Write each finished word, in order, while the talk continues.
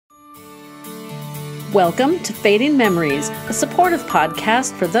Welcome to Fading Memories, a supportive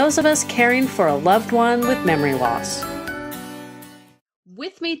podcast for those of us caring for a loved one with memory loss.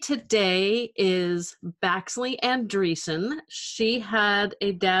 With me today is Baxley Andresen. She had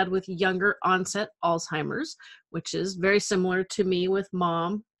a dad with younger onset Alzheimer's, which is very similar to me with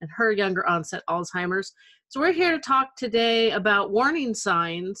mom and her younger onset Alzheimer's. So we're here to talk today about warning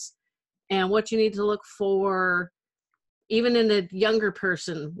signs and what you need to look for even in a younger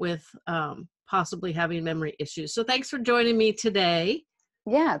person with possibly having memory issues. So thanks for joining me today.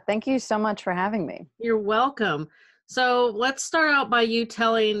 Yeah, thank you so much for having me. You're welcome. So let's start out by you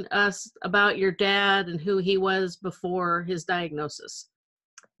telling us about your dad and who he was before his diagnosis.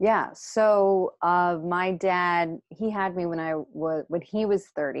 Yeah, so my dad, he had me when he was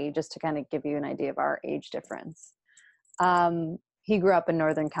 30, just to kind of give you an idea of our age difference. He grew up in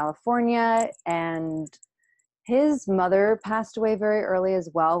Northern California, and his mother passed away very early as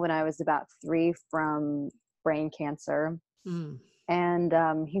well when I was about 3 from brain cancer.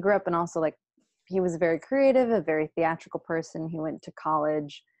 And he grew up and also he was very creative, a very theatrical person. He went to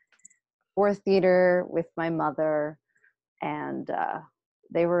college for theater with my mother, and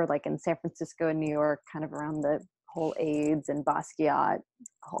they were in San Francisco and New York, kind of around the whole AIDS and Basquiat,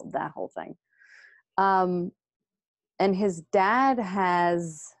 that whole thing. And his dad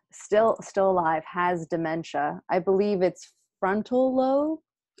has still alive, has dementia. I believe it's frontal lobe.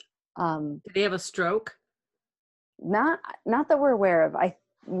 Did he have a stroke? Not that we're aware of.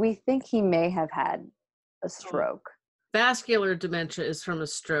 We think he may have had a stroke. Vascular dementia is from a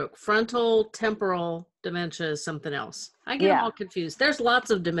stroke. Frontal temporal dementia is something else. I get them all confused. There's lots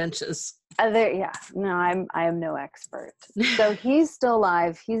of dementias. No, I am no expert. So he's still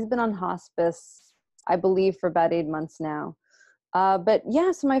alive. He's been on hospice, I believe, for about 8 months now. But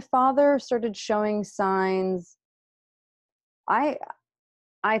yes, my father started showing signs, I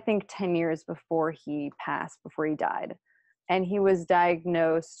think 10 years before he died. And he was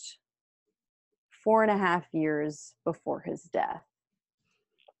diagnosed 4.5 years before his death.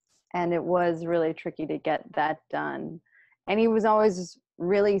 And it was really tricky to get that done. And he was always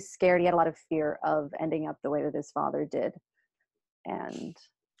really scared. He had a lot of fear of ending up the way that his father did. And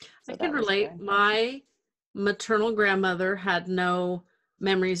so I can relate. My maternal grandmother had no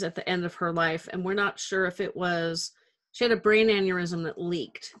memories at the end of her life, and we're not sure if it was, she had a brain aneurysm that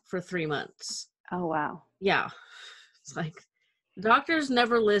leaked for 3 months. Oh, wow. Yeah. It's doctors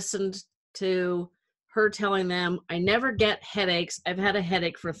never listened to her telling them, I never get headaches. I've had a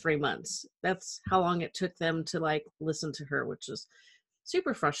headache for 3 months. That's how long it took them to listen to her, which is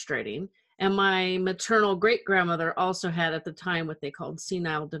super frustrating. And my maternal great-grandmother also had at the time what they called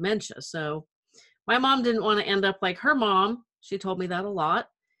senile dementia. So my mom didn't want to end up like her mom. She told me that a lot.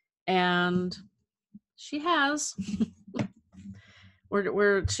 And she has.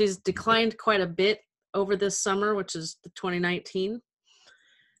 She's declined quite a bit over this summer, which is the 2019.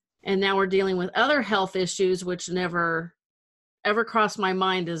 And now we're dealing with other health issues, which never ever crossed my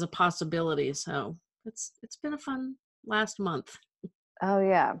mind as a possibility. So it's been a fun last month. Oh,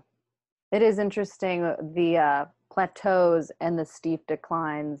 yeah. It is interesting, the plateaus and the steep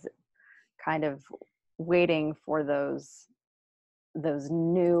declines, kind of waiting for those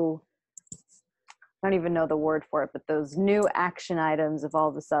new, I don't even know the word for it, but those new action items of all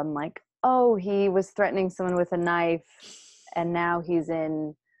of a sudden, he was threatening someone with a knife, and now he's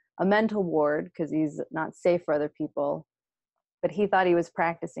in a mental ward because he's not safe for other people, but he thought he was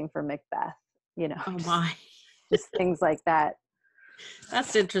practicing for Macbeth, Oh my. just things like that.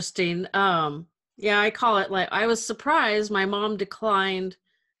 That's interesting. Yeah, I call it I was surprised my mom declined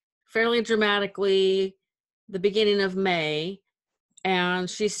fairly dramatically the beginning of May, and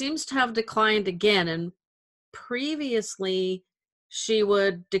she seems to have declined again. And previously she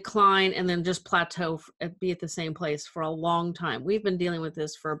would decline and then just plateau, be at the same place for a long time. We've been dealing with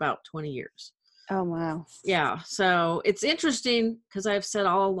this for about 20 years. Oh, wow. Yeah. So it's interesting because I've said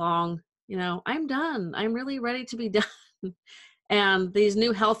all along, I'm done. I'm really ready to be done. And these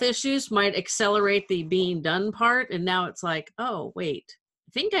new health issues might accelerate the being done part. And now it's oh, wait,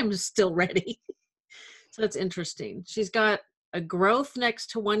 I think I'm still ready. So it's interesting. She's got a growth next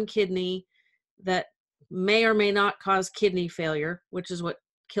to one kidney that may or may not cause kidney failure, which is what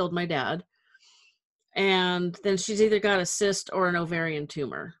killed my dad. And then she's either got a cyst or an ovarian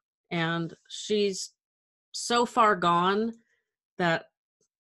tumor. And she's so far gone that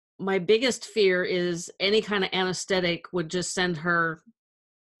my biggest fear is any kind of anesthetic would just send her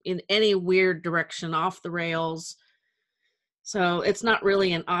in any weird direction off the rails. So it's not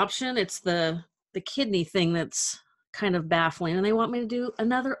really an option. It's the kidney thing that's kind of baffling. And they want me to do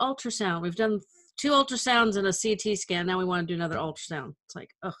another ultrasound. We've done 2 ultrasounds and a CT scan. Now we want to do another ultrasound. It's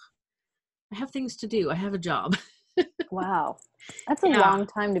ugh. I have things to do. I have a job. Wow. That's a Yeah. long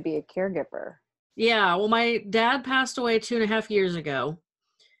time to be a caregiver. Yeah. Well, my dad passed away 2.5 years ago.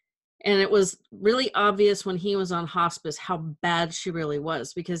 And it was really obvious when he was on hospice how bad she really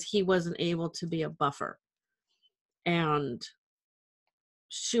was, because he wasn't able to be a buffer. And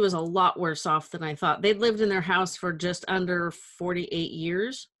she was a lot worse off than I thought. They'd lived in their house for just under 48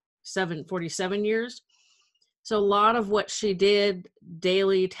 years, 47 years. So a lot of what she did,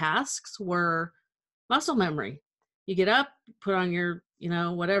 daily tasks, were muscle memory. You get up, put on your,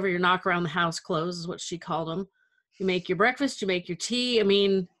 whatever your knock around the house clothes is what she called them. You make your breakfast, you make your tea. I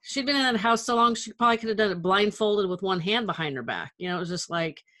mean, she'd been in that house so long, she probably could have done it blindfolded with one hand behind her back. It was just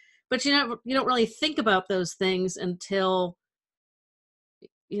like, but you don't really think about those things until,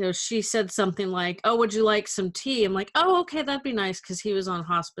 she said something like, "Oh, would you like some tea?" I'm like, "Oh, okay, that'd be nice," because he was on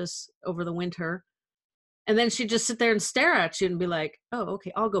hospice over the winter. And then she'd just sit there and stare at you and be like, "Oh,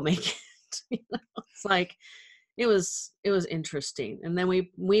 okay, I'll go make it." It's like, it was interesting. And then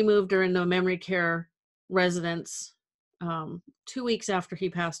we moved her into a memory care residence 2 weeks after he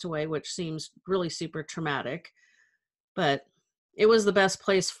passed away, which seems really super traumatic, but it was the best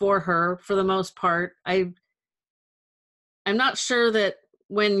place for her for the most part. I'm not sure that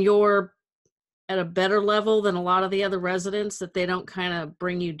when you're at a better level than a lot of the other residents, that they don't kind of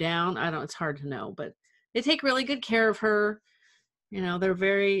bring you down. I don't, it's hard to know, but they take really good care of her. The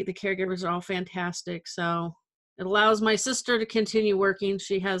caregivers are all fantastic. So it allows my sister to continue working.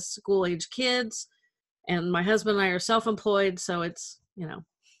 She has school age kids, and my husband and I are self-employed. So it's,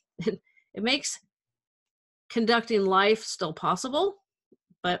 it makes conducting life still possible.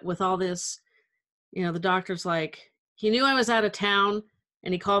 But with all this, the doctor's like, he knew I was out of town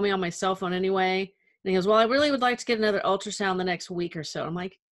and he called me on my cell phone anyway. And he goes, "Well, I really would like to get another ultrasound the next week or so." I'm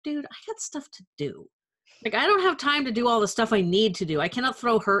like, "Dude, I got stuff to do. Like, I don't have time to do all the stuff I need to do. I cannot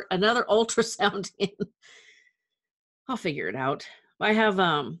throw her another ultrasound in." I'll figure it out. I have,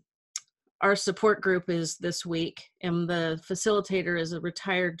 our support group is this week, and the facilitator is a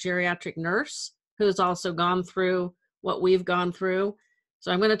retired geriatric nurse who's also gone through what we've gone through.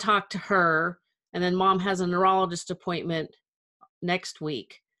 So I'm going to talk to her, and then Mom has a neurologist appointment next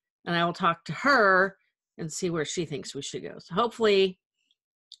week, and I will talk to her and see where she thinks we should go. So hopefully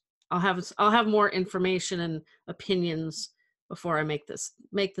I'll have more information and opinions before I make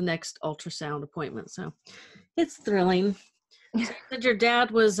the next ultrasound appointment. So it's thrilling. So you said your dad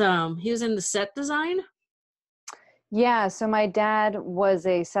was he was in the set design? Yeah, so my dad was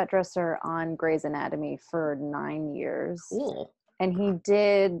a set dresser on Grey's Anatomy for 9 years. Cool. And he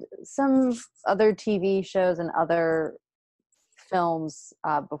did some other TV shows and other films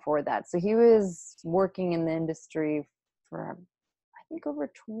before that. So he was working in the industry for, I think,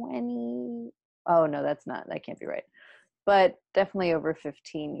 over 20. Oh, no, that can't be right. But definitely over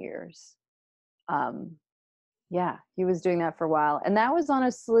 15 years. Yeah, he was doing that for a while. And that was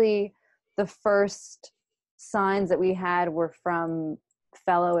honestly the first signs that we had were from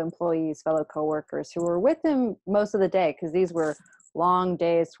fellow employees, fellow coworkers who were with him most of the day, because these were long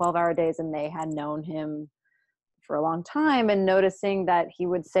days, 12-hour days, and they had known him for a long time, and noticing that he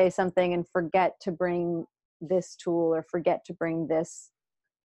would say something and forget to bring this tool or forget to bring this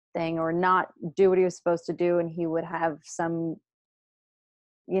thing or not do what he was supposed to do. And he would have some,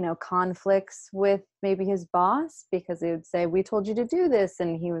 conflicts with maybe his boss, because they would say, "We told you to do this."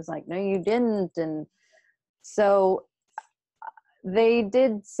 And he was like, "No, you didn't." And so they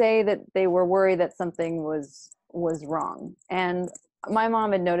did say that they were worried that something was wrong. And my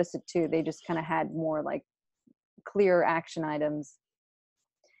mom had noticed it too. They just kind of had more like clear action items.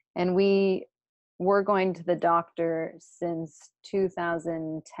 And we were going to the doctor since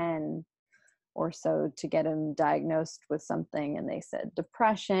 2010 or so to get him diagnosed with something. And they said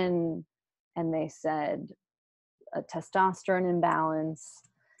depression, and they said a testosterone imbalance,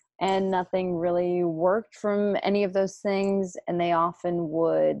 and nothing really worked from any of those things. And they often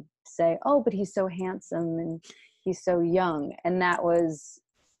would say, "Oh, but he's so handsome and he's so young." And that was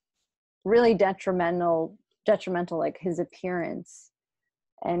really detrimental, like his appearance.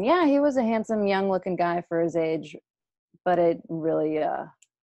 And yeah, he was a handsome, young looking guy for his age, but it really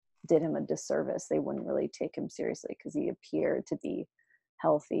did him a disservice. They wouldn't really take him seriously because he appeared to be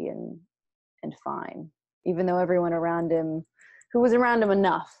healthy and fine, even though everyone around him who was around him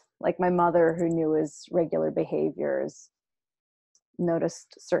enough, like my mother, who knew his regular behaviors,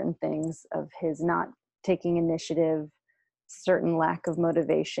 noticed certain things of his not taking initiative, certain lack of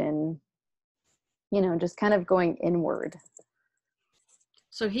motivation, just kind of going inward.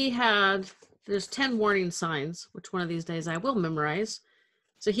 So there's 10 warning signs, which one of these days I will memorize.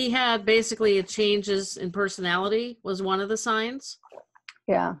 So he had basically changes in personality was one of the signs.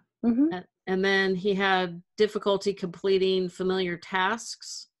 Yeah. Mm-hmm. And then he had difficulty completing familiar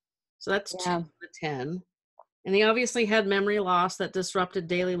tasks. So that's 2 Yeah. of the 10. And he obviously had memory loss that disrupted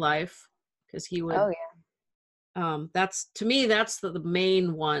daily life because he Oh, would, yeah. that's, to me, that's the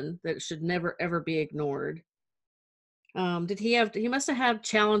main one that should never, ever be ignored. He must have had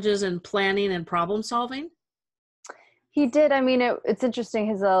challenges in planning and problem solving. He did. I mean, it's interesting.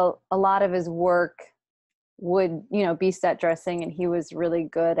 A lot of his work would, be set dressing, and he was really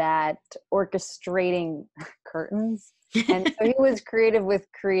good at orchestrating curtains. And so he was creative with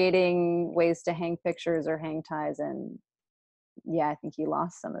creating ways to hang pictures or hang ties. And yeah, I think he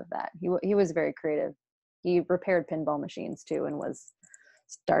lost some of that. He was very creative. He repaired pinball machines too, and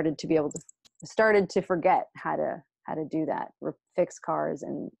started to forget how to do that, fix cars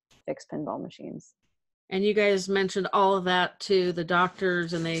and fix pinball machines. And you guys mentioned all of that to the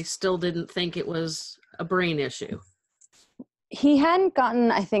doctors, and they still didn't think it was a brain issue. He hadn't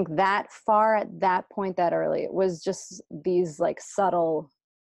gotten, I think, that far at that point that early. It was just these like subtle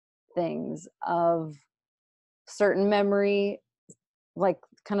things of certain memory, like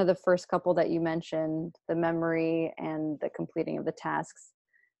kind of the first couple that you mentioned, the memory and the completing of the tasks.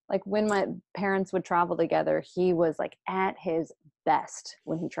 Like when my parents would travel together, he was like at his best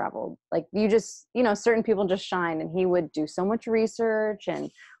when he traveled. Like certain people just shine, and he would do so much research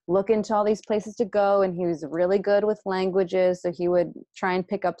and look into all these places to go. And he was really good with languages. So he would try and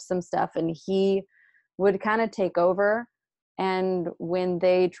pick up some stuff, and he would kind of take over. And when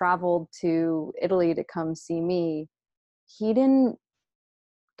they traveled to Italy to come see me, he didn't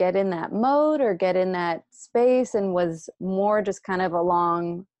get in that mode or get in that space, and was more just kind of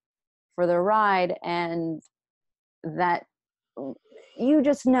along for the ride. And that, you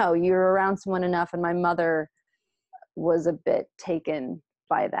just know you're around someone enough. And my mother was a bit taken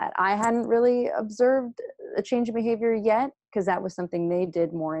by that. I hadn't really observed a change in behavior yet, because that was something they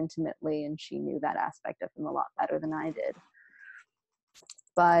did more intimately, and she knew that aspect of him a lot better than I did.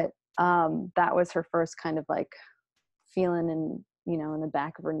 But that was her first kind of like feeling in the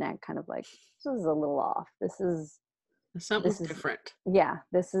back of her neck, kind of like, this is a little off. Something's different. Yeah,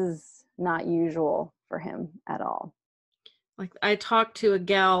 this is not usual for him at all. Like, I talked to a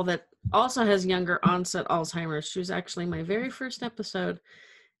gal that also has younger onset Alzheimer's. She was actually my very first episode.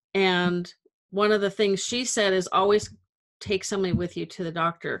 And one of the things she said is always take somebody with you to the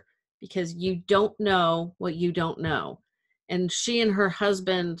doctor, because you don't know what you don't know. And she and her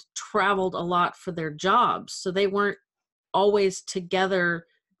husband traveled a lot for their jobs. So they weren't always together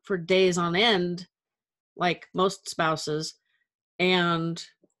for days on end, like most spouses. And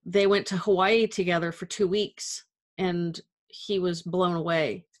they went to Hawaii together for 2 weeks, and he was blown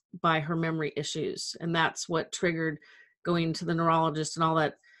away by her memory issues. And that's what triggered going to the neurologist and all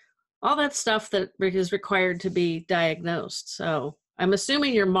that stuff that is required to be diagnosed. So I'm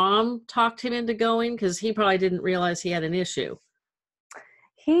assuming your mom talked him into going, because he probably didn't realize he had an issue.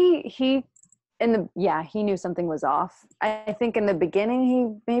 He he knew something was off. I think in the beginning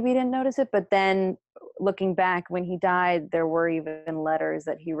he maybe didn't notice it, but then looking back, when he died, there were even letters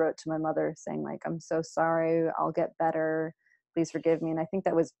that he wrote to my mother saying like, I'm so sorry, I'll get better, please forgive me. And I think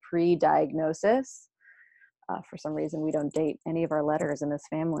that was pre-diagnosis. For some reason, we don't date any of our letters in this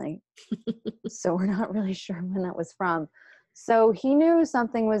family. So we're not really sure when that was from. So he knew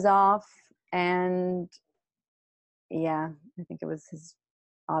something was off. And yeah, I think it was his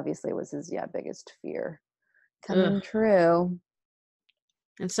biggest fear coming Ugh. true.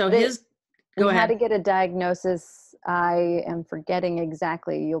 And so We go had ahead. to get a diagnosis. I am forgetting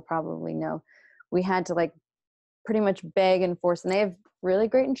exactly. You'll probably know. We had to like pretty much beg and force, and they have really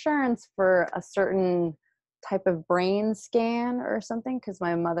great insurance for a certain type of brain scan or something, because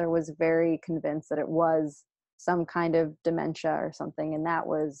my mother was very convinced that it was some kind of dementia or something, and that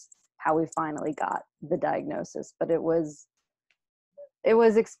was how we finally got the diagnosis. But it was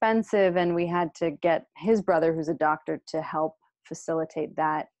expensive, and we had to get his brother, who's a doctor, to help facilitate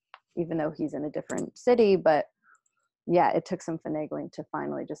that, even though he's in a different city. But yeah, it took some finagling to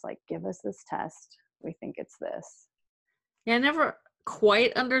finally just like, give us this test, we think it's this. Yeah, I never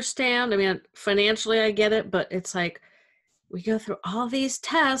quite understand. I mean, financially I get it, but it's like we go through all these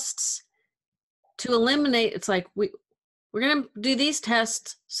tests to eliminate. It's like we're going to do these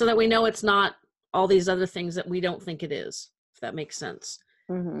tests so that we know it's not all these other things that we don't think it is, if that makes sense.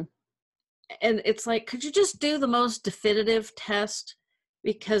 Mm-hmm. And it's like, could you just do the most definitive test?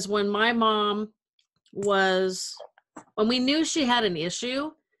 Because when we knew she had an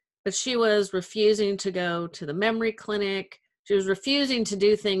issue, but she was refusing to go to the memory clinic. She was refusing to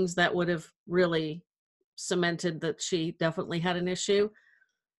do things that would have really cemented that she definitely had an issue.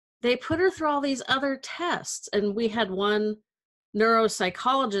 They put her through all these other tests. And we had one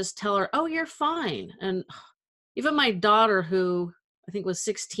neuropsychologists tell her, "Oh, you're fine." And even my daughter, who I think was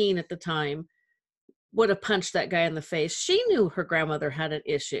 16 at the time, would have punched that guy in the face. She knew her grandmother had an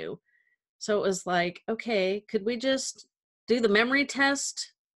issue. So it was like, okay, could we just do the memory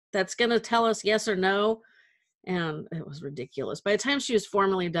test that's going to tell us yes or no? And it was ridiculous. By the time she was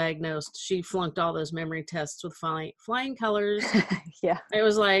formally diagnosed, she flunked all those memory tests with flying colors. Yeah. It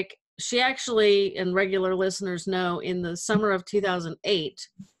was like, she actually, and regular listeners know, in the summer of 2008,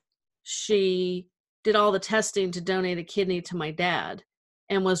 she did all the testing to donate a kidney to my dad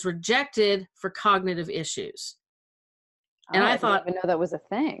and was rejected for cognitive issues. And Oh, I I didn't thought, even know that was a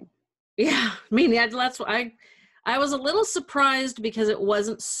thing. yeah, I mean, yeah, that's what I was a little surprised because it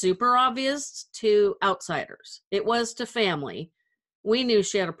wasn't super obvious to outsiders. It was to family. We knew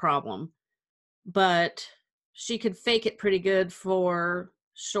she had a problem, but she could fake it pretty good for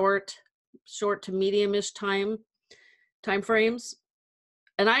short to medium-ish time frames.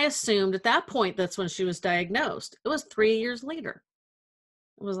 And I assumed at that point that's when she was diagnosed. It was 3 years later.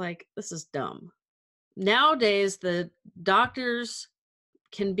 It was like, this is dumb. Nowadays, the doctors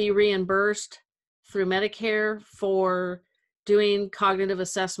can be reimbursed through Medicare for doing cognitive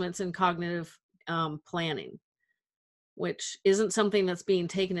assessments and cognitive planning, which isn't something that's being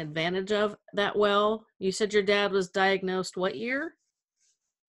taken advantage of that well. You said your dad was diagnosed what year?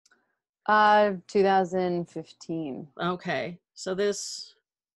 2015. Okay, so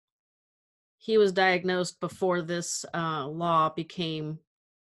he was diagnosed before this law became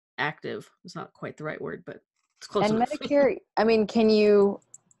active. It's not quite the right word, but it's close And enough. Medicare, I mean, can you,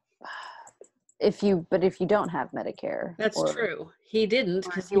 if you don't have Medicare, That's true. He didn't or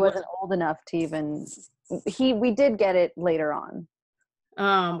because he he wasn't wasn't. old enough to even, we did get it later on.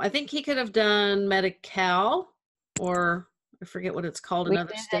 I think he could have done Medi-Cal, or I forget what it's called in We other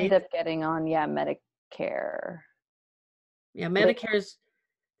did end states. up getting on, yeah, Medicare. Yeah, Wait,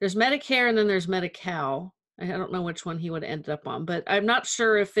 there's Medicare and then there's Medi-Cal. I don't know which one he would end up on, but I'm not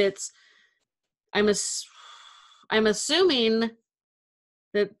sure if it's. I'm ass- I'm assuming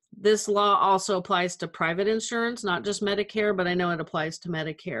that this law also applies to private insurance, not just Medicare, but I know it applies to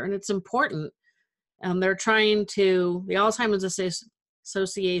Medicare, and it's important. They're trying to. The Alzheimer's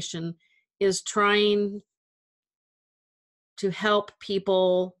Association is trying to help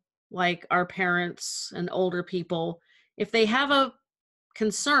people like our parents and older people, if they have a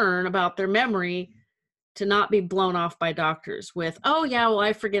concern about their memory, to not be blown off by doctors with, oh yeah, well,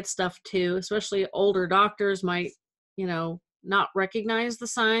 I forget stuff too. Especially older doctors might, not recognize the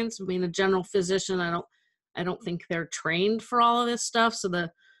signs. I mean, a general physician, I don't think they're trained for all of this stuff. So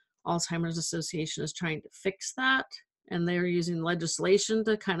the Alzheimer's Association is trying to fix that, and they're using legislation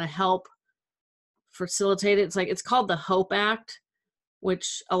to kind of help facilitate it. It's called the Hope Act,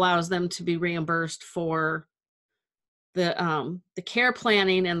 which allows them to be reimbursed for the care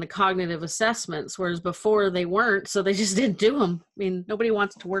planning and the cognitive assessments, whereas before they weren't, so they just didn't do them. I mean, nobody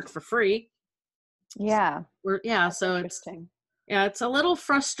wants to work for free. yeah, that's So interesting. it's a little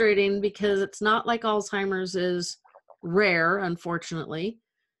frustrating because it's not like Alzheimer's is rare, unfortunately.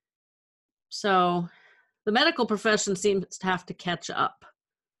 So the medical profession seems to have to catch up.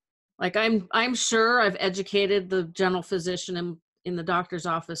 Like I'm sure I've educated the general physician in the doctor's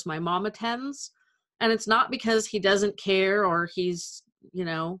office my mom attends, and it's not because he doesn't care or he's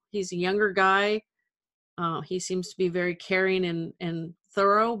a younger guy. He seems to be very caring and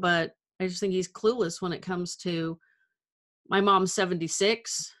thorough, but I just think he's clueless when it comes to. My mom's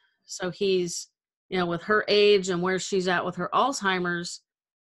 76, so he's, with her age and where she's at with her Alzheimer's,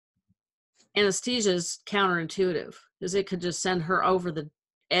 anesthesia is counterintuitive because it could just send her over the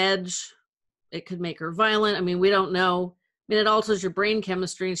edge. It could make her violent. I mean, we don't know. I mean, it alters your brain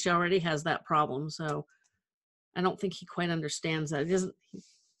chemistry, and she already has that problem. So I don't think he quite understands that. It's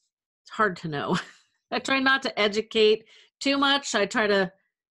hard to know. I try not to educate too much. I try to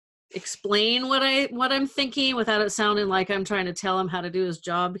explain what I'm thinking without it sounding like I'm trying to tell him how to do his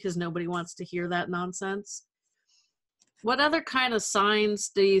job, because nobody wants to hear that nonsense. What other kind of signs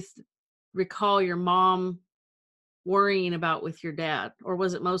do you recall your mom worrying about with your dad, or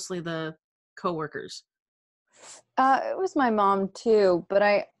was it mostly the coworkers? It was my mom too, but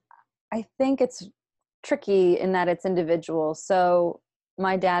I think it's tricky in that it's individual. So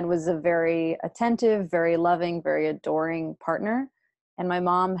my dad was a very attentive, very loving, very adoring partner, and my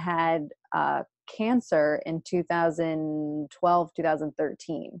mom had cancer in 2012,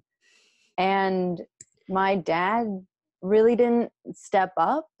 2013, and my dad really didn't step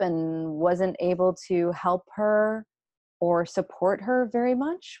up and wasn't able to help her or support her very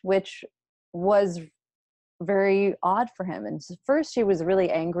much, which was very odd for him. And first she was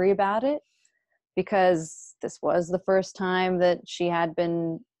really angry about it. because this was the first time that she had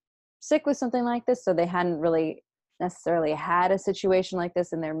been sick with something like this. So they hadn't really necessarily had a situation like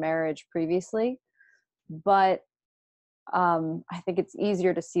this in their marriage previously. But I think it's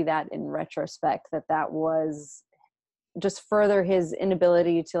easier to see that in retrospect, that was just further his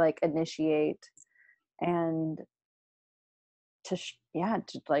inability to like initiate and to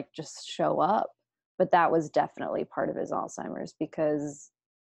like just show up. But that was definitely part of his Alzheimer's, because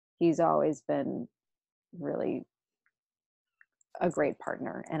he's always been really a great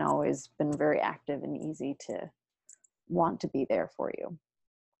partner and always been very active and easy to want to be there for you.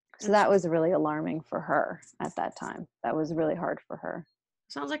 So that was really alarming for her at that time. That was really hard for her.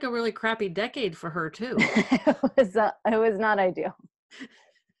 Sounds like a really crappy decade for her too. It was not ideal.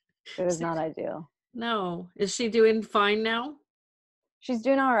 It was not ideal. No. Is she doing fine now? She's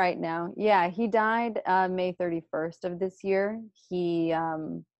doing all right now. Yeah, he died May 31st of this year. He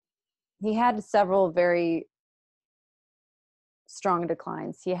had several very strong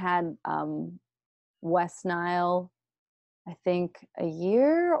declines. He had West Nile, I think a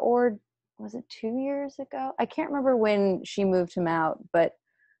year, or was it 2 years ago? I can't remember when she moved him out, but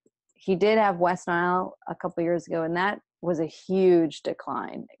he did have West Nile a couple years ago, and that was a huge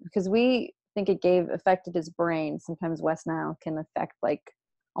decline, because we think it affected his brain. Sometimes West Nile can affect, like,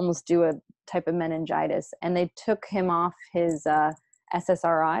 almost do a type of meningitis, and they took him off his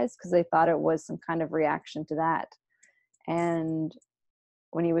SSRIs because they thought it was some kind of reaction to that. And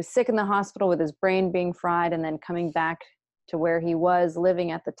when he was sick in the hospital with his brain being fried and then coming back to where he was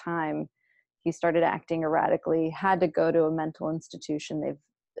living at the time, he started acting erratically, had to go to a mental institution.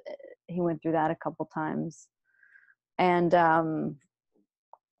 He went through that a couple times. And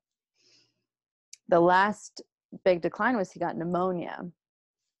the last big decline was he got pneumonia.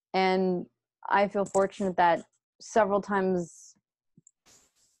 And I feel fortunate that several times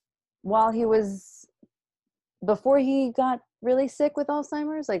before he got really sick with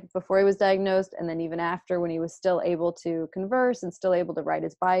Alzheimer's, like before he was diagnosed, and then even after, when he was still able to converse and still able to ride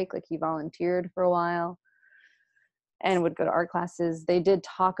his bike, like he volunteered for a while and would go to art classes, they did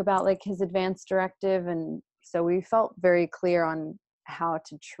talk about like his advance directive. And so we felt very clear on how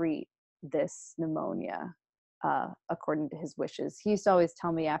to treat this pneumonia according to his wishes. He used to always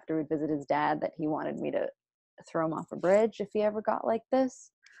tell me after we'd visit his dad that he wanted me to throw him off a bridge if he ever got like this.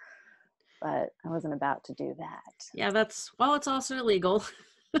 But I wasn't about to do that. Yeah, it's also illegal.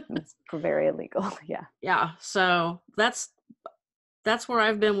 It's very illegal. Yeah. Yeah. So that's where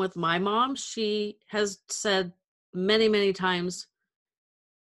I've been with my mom. She has said many, many times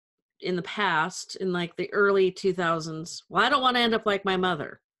in the past, in like the early 2000s, well, I don't want to end up like my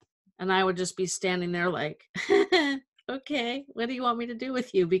mother. And I would just be standing there like, okay, what do you want me to do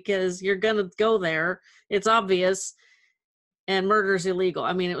with you? Because you're going to go there. It's obvious. And murder's illegal.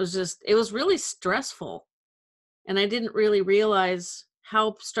 I mean, it was really stressful. And I didn't really realize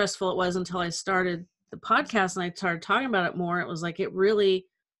how stressful it was until I started the podcast and I started talking about it more. It was like, it really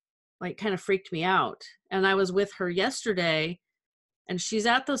like kind of freaked me out. And I was with her yesterday, and she's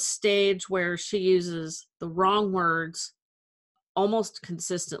at the stage where she uses the wrong words almost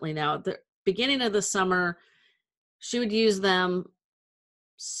consistently now. At the beginning of the summer, she would use them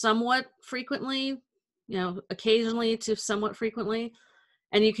somewhat frequently, occasionally to somewhat frequently.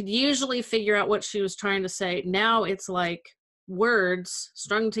 And you could usually figure out what she was trying to say. Now it's like words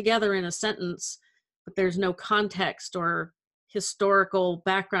strung together in a sentence, but there's no context or historical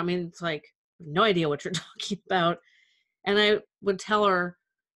background. I mean, it's like, no idea what you're talking about. And I would tell her,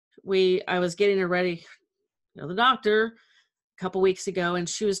 I was getting her ready, the doctor a couple weeks ago, and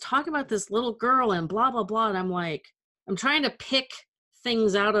she was talking about this little girl and blah, blah, blah. And I'm like, I'm trying to pick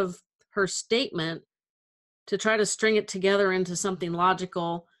things out of her statement to try to string it together into something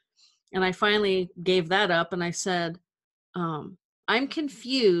logical. And I finally gave that up and I said, I'm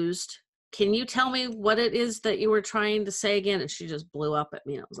confused. Can you tell me what it is that you were trying to say again? And she just blew up at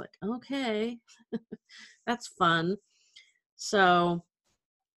me. I was like, okay, that's fun. So,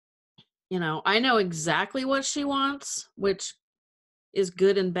 I know exactly what she wants, which is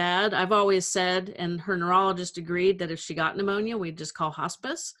good and bad. I've always said, and her neurologist agreed, that if she got pneumonia, we'd just call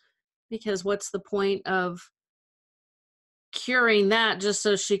hospice, because what's the point of curing that just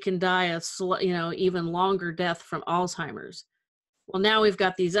so she can die even longer death from Alzheimer's? Well, now we've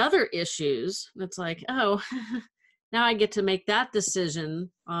got these other issues. It's like, oh, now I get to make that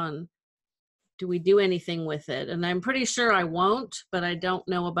decision on, do we do anything with it? And I'm pretty sure I won't, but I don't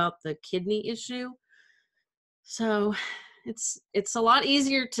know about the kidney issue. So it's a lot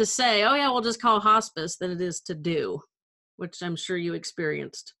easier to say, oh yeah, we'll just call hospice, than it is to do, which I'm sure you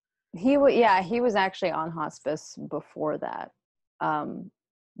experienced. He was actually on hospice before that.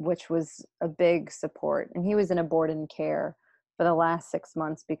 which was a big support. And he was in a board and care for the last 6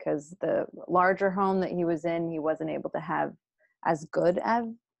 months because the larger home that he was in, he wasn't able to have as good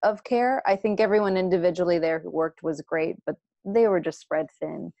of care. I think everyone individually there who worked was great, but they were just spread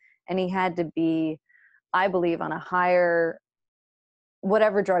thin. And he had to be, I believe, on a higher,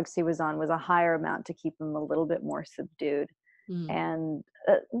 whatever drugs he was on was a higher amount to keep him a little bit more subdued. Mm. And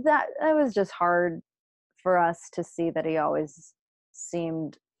that was just hard for us to see, that he always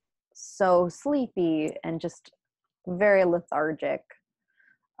seemed so sleepy and just very lethargic.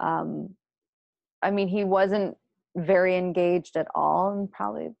 I mean, he wasn't very engaged at all. And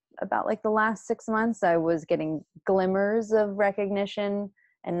probably about like the last 6 months, I was getting glimmers of recognition,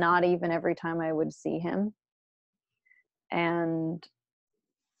 and not even every time I would see him. And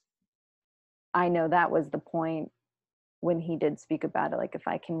I know that was the point when he did speak about it. Like, if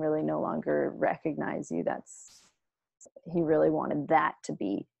I can really no longer recognize you, he really wanted that to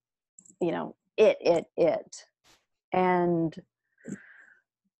be, it. And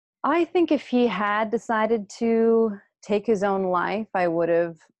I think if he had decided to take his own life, I would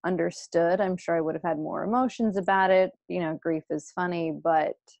have understood. I'm sure I would have had more emotions about it. Grief is funny,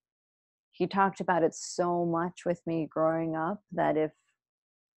 but he talked about it so much with me growing up that if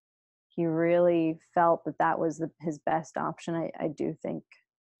he really felt that was his best option, I do think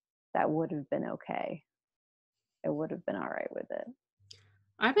that would have been okay. It would have been all right with it.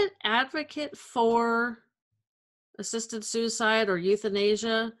 I'm an advocate for assisted suicide or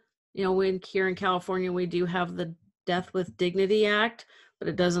euthanasia. Here in California, we do have the Death with Dignity Act, but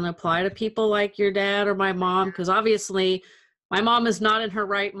it doesn't apply to people like your dad or my mom, because obviously my mom is not in her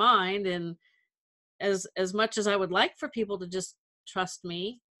right mind. And as much as I would like for people to just trust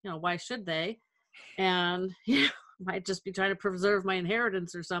me, why should they? And might just be trying to preserve my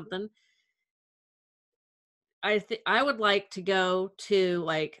inheritance or something. I would like to go to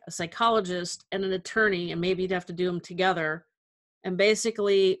like a psychologist and an attorney, and maybe you'd have to do them together, and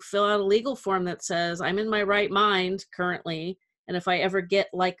basically fill out a legal form that says I'm in my right mind currently, and if I ever get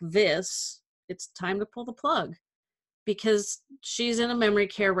like this, it's time to pull the plug. Because she's in a memory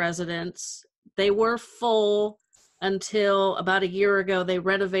care residence. They were full until about a year ago. They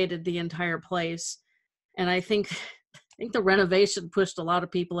renovated the entire place, and I think the renovation pushed a lot of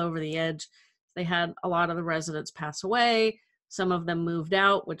people over the edge. They had a lot of the residents pass away. Some of them moved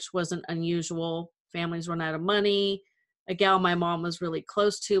out, which wasn't unusual. Families run out of money. A gal my mom was really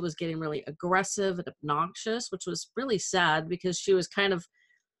close to was getting really aggressive and obnoxious, which was really sad because she was kind of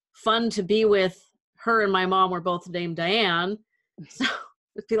fun to be with. Her and my mom were both named Diane. So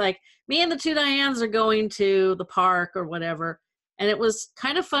it'd be like, me and the two Dianes are going to the park or whatever. And it was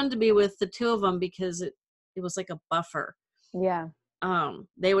kind of fun to be with the two of them because it was like a buffer. Yeah.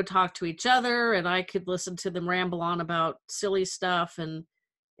 They would talk to each other and I could listen to them ramble on about silly stuff, and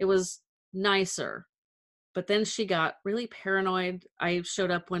it was nicer. But then she got really paranoid. I showed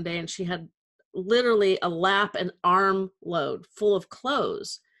up one day and she had literally a lap and arm load full of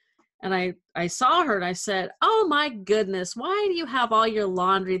clothes. And I saw her and I said, "Oh my goodness, why do you have all your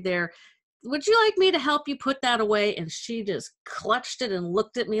laundry there? Would you like me to help you put that away?" And she just clutched it and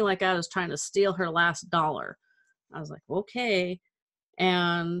looked at me like I was trying to steal her last dollar. I was like, okay.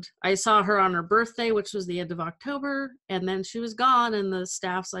 And I saw her on her birthday, which was the end of October, and then she was gone. And the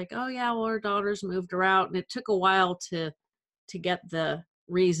staff's like, "Oh yeah, well, her daughters moved her out." And it took a while to get the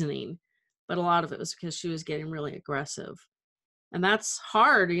reasoning, but a lot of it was because she was getting really aggressive. And that's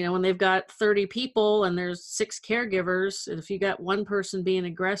hard, when they've got 30 people and there's 6 caregivers. And if you got one person being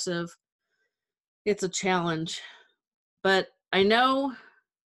aggressive, it's a challenge. But I know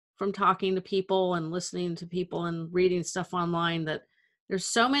from talking to people and listening to people and reading stuff online that there's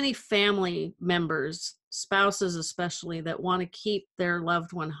so many family members, spouses especially, that want to keep their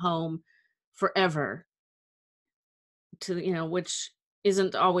loved one home forever, which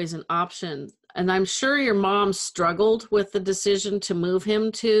isn't always an option. And I'm sure your mom struggled with the decision to move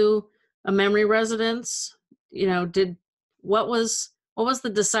him to a memory residence. What was the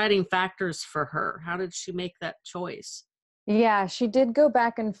deciding factors for her? How did she make that choice? Yeah, she did go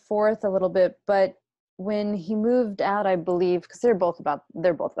back and forth a little bit, but when he moved out, I believe, because they're both about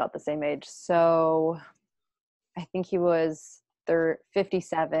the same age. So I think he was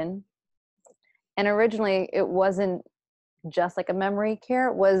 57. And originally it wasn't just like a memory care.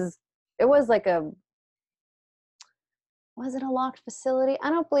 It was like was it a locked facility?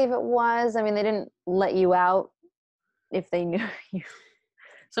 I don't believe it was. I mean, they didn't let you out if they knew you.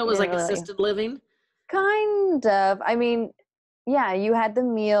 So it was like assisted living? Kind of. I mean, yeah, you had the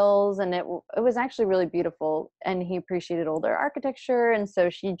meals, and it was actually really beautiful, and he appreciated older architecture, and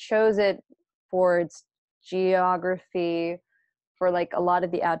so she chose it for its geography, for like a lot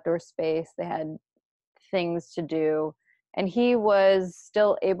of the outdoor space. They had things to do, and he was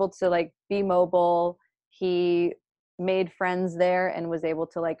still able to like be mobile. He made friends there and was able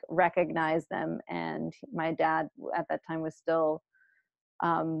to like recognize them. And my dad at that time was still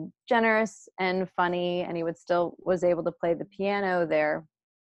generous and funny, and he was able to play the piano there.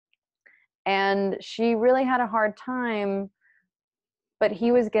 And she really had a hard time, but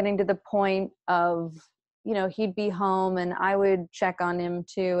he was getting to the point of, he'd be home and I would check on him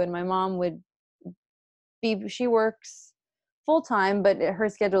too. And my mom would she works full time, but her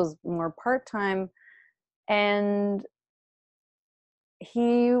schedule is more part time. And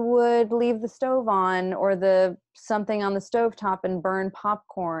he would leave the stove on or something on the stovetop and burn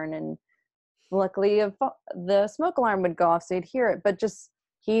popcorn. And luckily the smoke alarm would go off, so you'd hear it. But just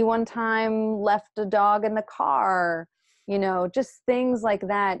he one time left a dog in the car, just things like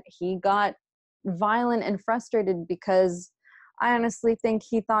that. He got violent and frustrated because I honestly think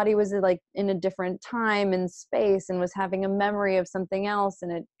he thought he was like in a different time and space and was having a memory of something else,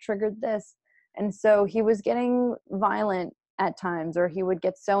 and it triggered this. And so he was getting violent at times, or he would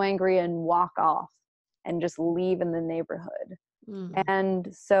get so angry and walk off and just leave in the neighborhood. And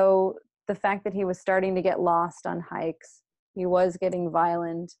so the fact that he was starting to get lost on hikes, he was getting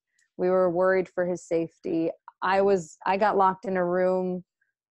violent. We were worried for his safety. I got locked in a room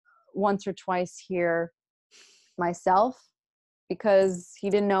once or twice here myself because he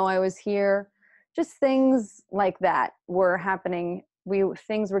didn't know I was here. Just things like that were happening.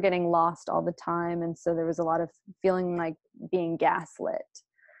 Things were getting lost all the time. And so there was a lot of feeling like being gaslit.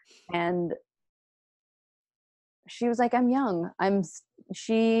 And she was like, I'm young.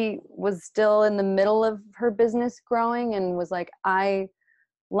 She was still in the middle of her business growing and was like, I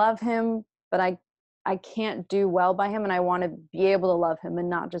love him, but I can't do well by him. And I want to be able to love him and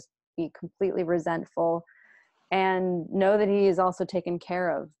not just be completely resentful, and know that he is also taken care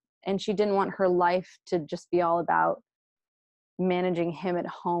of. And she didn't want her life to just be all about managing him at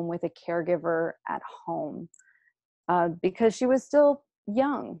home with a caregiver at home, because she was still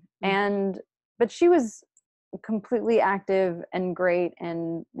young. But she was completely active and great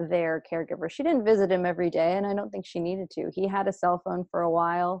and their caregiver. She didn't visit him every day, and I don't think she needed to. He had a cell phone for a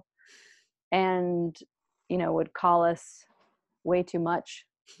while and, would call us way too much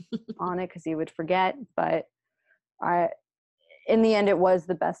on it because he would forget. But in the end, it was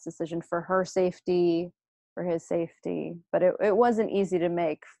the best decision for her safety, for his safety. But it wasn't easy to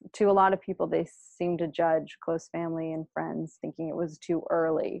make. To a lot of people, they seem to judge close family and friends thinking it was too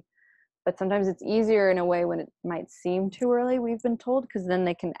early. But sometimes it's easier in a way when it might seem too early, we've been told, because then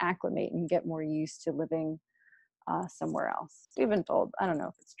they can acclimate and get more used to living somewhere else. We've been told. I don't know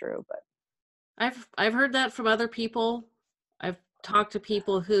if it's true, but I've heard that from other people. I've talked to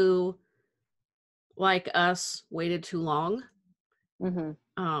people who, like us, waited too long.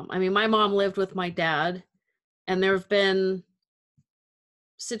 mm-hmm. My mom lived with my dad, and there have been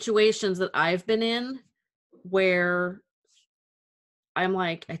situations that I've been in where I'm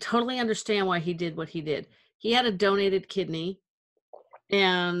like, I totally understand why he did what he did. He had a donated kidney,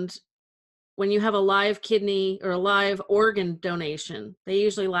 and when you have a live kidney or a live organ donation, they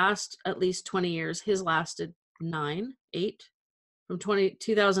usually last at least 20 years. His lasted 8, from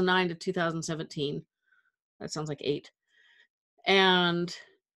 2009 to 2017. That sounds like 8. And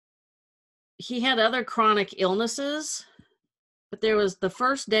he had other chronic illnesses, but there was the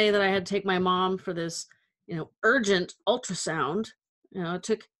first day that I had to take my mom for this, urgent ultrasound. It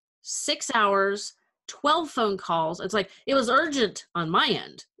took 6 hours, 12 phone calls. It's like, it was urgent on my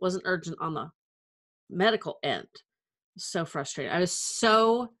end. It wasn't urgent on the medical end. So frustrated. I was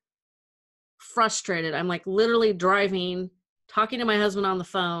so frustrated. I'm like literally driving, talking to my husband on the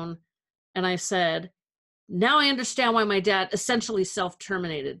phone. And I said, now I understand why my dad essentially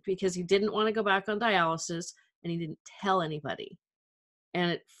self-terminated, because he didn't want to go back on dialysis and he didn't tell anybody.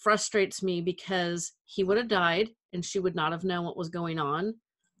 And it frustrates me because he would have died and she would not have known what was going on.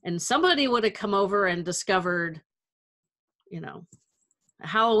 And somebody would have come over and discovered, a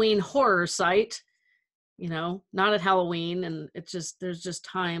Halloween horror site, not at Halloween. And there's just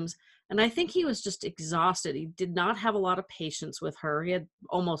times. And I think he was just exhausted. He did not have a lot of patience with her. He had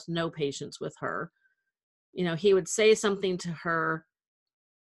almost no patience with her. He would say something to her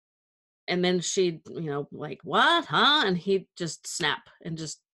and then she'd, like, what, huh? And he'd just snap and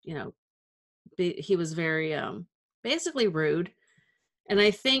just, he was very, basically rude. And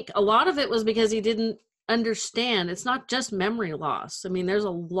I think a lot of it was because he didn't understand. It's not just memory loss. There's a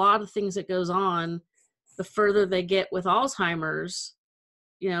lot of things that goes on the further they get with Alzheimer's.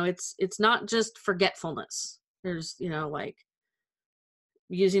 It's not just forgetfulness. There's,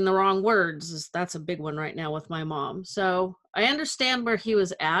 using the wrong words. That's a big one right now with my mom. So I understand where he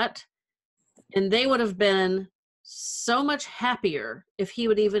was at, and they would have been so much happier if he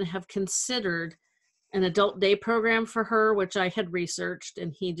would even have considered an adult day program for her, which I had researched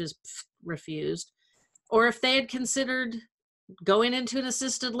and he just refused. Or if they had considered going into an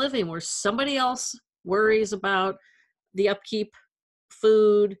assisted living where somebody else worries about the upkeep,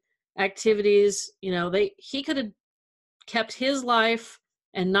 food, activities, he could have kept his life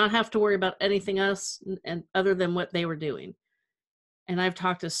and not have to worry about anything else and other than what they were doing. And I've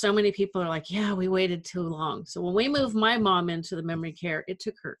talked to so many people who are like, yeah, we waited too long. So when we moved my mom into the memory care, it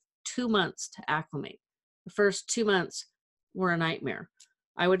took her 2 months to acclimate. The first 2 months were a nightmare.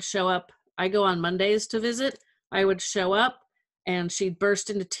 I would show up, I go on Mondays to visit. I would show up and she'd burst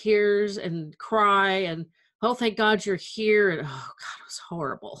into tears and cry and, oh, thank God you're here. And oh God, it was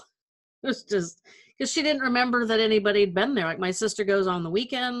horrible. It was just because she didn't remember that anybody had been there. Like my sister goes on the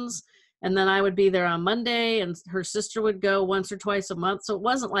weekends, and then I would be there on Monday, and her sister would go once or twice a month. So it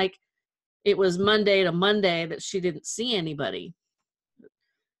wasn't like it was Monday to Monday that she didn't see anybody.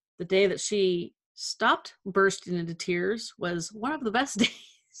 The day that she stopped bursting into tears was one of the best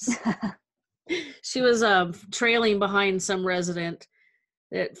days. She was trailing behind some resident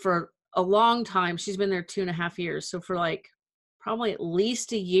that for a long time. She's been there 2.5 years. So for like probably at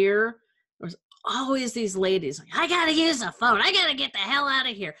least a year, there was always these ladies like, I gotta use the phone. I gotta get the hell out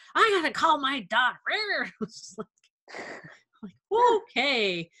of here. I gotta call my daughter. It was just like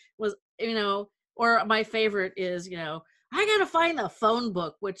okay. Was, or my favorite is, I gotta find the phone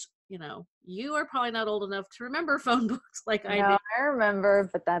book, which, you are probably not old enough to remember phone books like I did. I remember,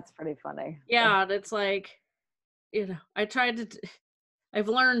 but that's pretty funny. Yeah, it's like, I've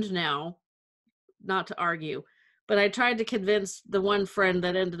learned now not to argue, but I tried to convince the one friend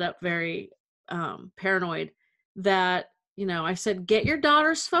that ended up very paranoid that, I said, get your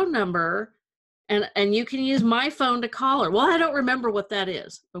daughter's phone number and you can use my phone to call her. Well, I don't remember what that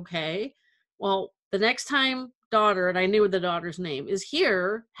is. Okay. Well, the next time daughter, and I knew the daughter's name, is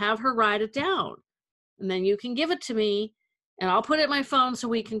here, have her write it down. And then you can give it to me and I'll put it in my phone so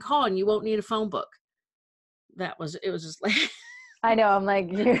we can call and you won't need a phone book. It was just like, I know. I'm like,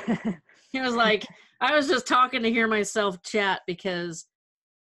 it was like, I was just talking to hear myself chat because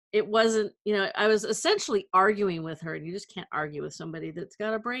it wasn't, I was essentially arguing with her, and you just can't argue with somebody that's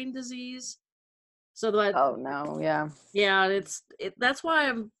got a brain disease. So oh no, yeah. Yeah, that's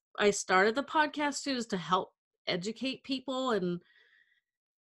why I started the podcast too, is to help educate people, and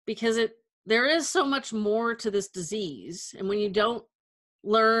because there is so much more to this disease, and when you don't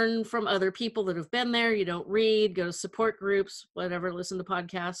learn from other people that have been there, you don't read, go to support groups, whatever, listen to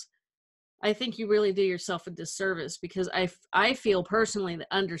podcasts, I think you really do yourself a disservice, because I feel personally that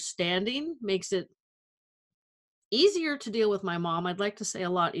understanding makes it easier to deal with my mom. I'd like to say a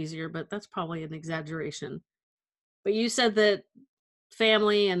lot easier, but that's probably an exaggeration. But you said that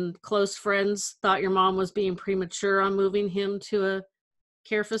family and close friends thought your mom was being premature on moving him to a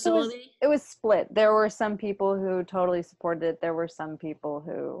care facility? It was split. There were some people who totally supported it. There were some people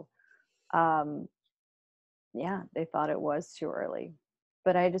who, they thought it was too early.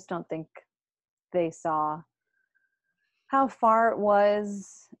 But I just don't think they saw how far it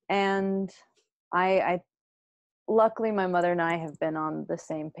was. And I luckily my mother and I have been on the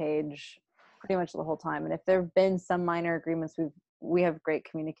same page pretty much the whole time. And if there have been some minor agreements, we have great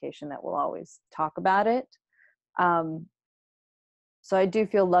communication that we'll always talk about it. So I do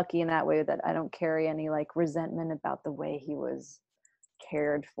feel lucky in that way that I don't carry any like resentment about the way he was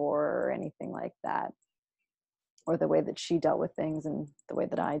cared for or anything like that, or the way that she dealt with things and the way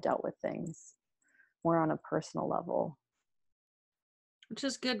that I dealt with things, more on a personal level. Which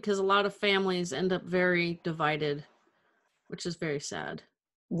is good, because a lot of families end up very divided, which is very sad.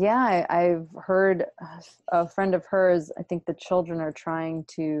 Yeah, I've heard a friend of hers, I think the children are trying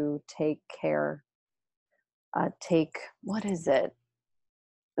to what is it?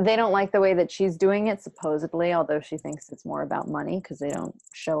 They don't like the way that she's doing it, supposedly, although she thinks it's more about money because they don't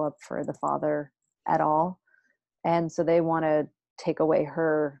show up for the father at all. And so they want to take away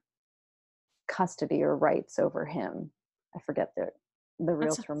her custody or rights over him. I forget the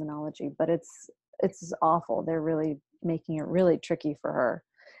real terminology, but it's awful. They're really making it really tricky for her.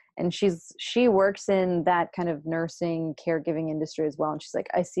 And she works in that kind of nursing caregiving industry as well. And she's like,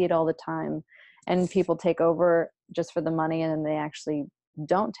 I see it all the time. And people take over just for the money, and then they actually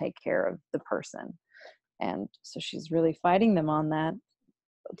don't take care of the person. And so she's really fighting them on that.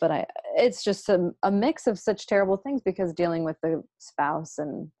 But it's just a mix of such terrible things, because dealing with the spouse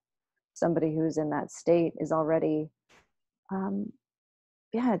and somebody who's in that state is already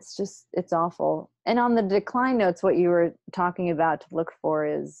yeah, it's awful. And on the decline notes, what you were talking about to look for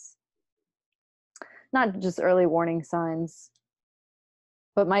is not just early warning signs,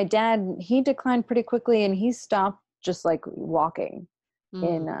 but my dad, he declined pretty quickly, and he stopped just like walking Mm.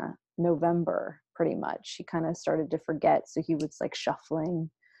 in November, pretty much. He kind of started to forget. So he was like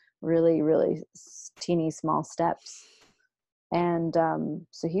shuffling really, really teeny small steps. And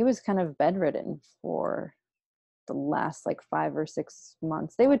so he was kind of bedridden for the last like 5 or 6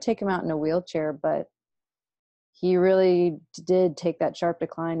 months. They would take him out in a wheelchair, but he really did take that sharp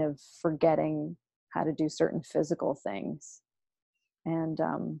decline of forgetting how to do certain physical things. And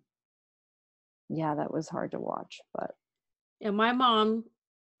yeah, that was hard to watch, but Yeah, my mom,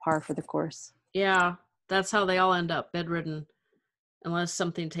 par for the course. yeah, that's how they all end up bedridden unless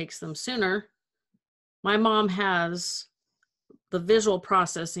something takes them sooner. My mom has the visual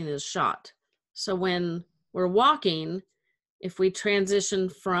processing is shot. So when we're walking, if we transition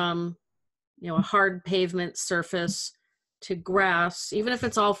from, a hard pavement surface to grass, even if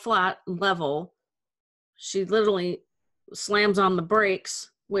it's all flat and level, she literally slams on the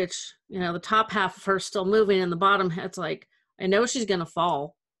brakes, which, the top half of her is still moving and the bottom, it's like, I know she's going to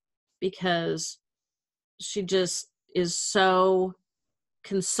fall because she just is so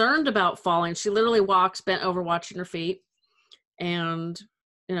concerned about falling. She literally walks bent over watching her feet. And,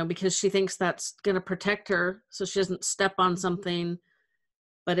 because she thinks that's going to protect her so she doesn't step on something.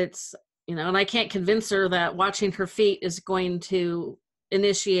 But it's, and I can't convince her that watching her feet is going to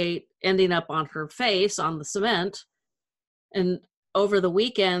initiate ending up on her face on the cement. And over the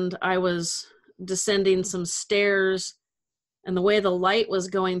weekend, I was descending some stairs, and the way the light was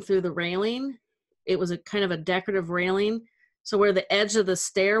going through the railing, it was a kind of a decorative railing. So where the edge of the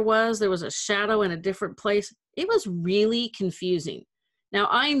stair was, there was a shadow in a different place. It was really confusing. Now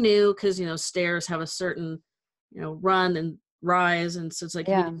I knew, because, stairs have a certain, run and rise. And so it's like,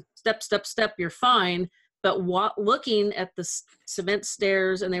 Yeah. step, step, step, you're fine. But looking at the cement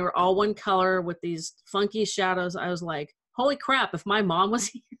stairs, and they were all one color with these funky shadows, I was like, holy crap, if my mom was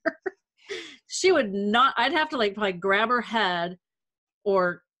here, she would not, I'd have to probably grab her head,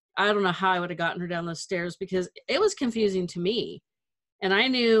 or I don't know how I would have gotten her down those stairs, because it was confusing to me. And I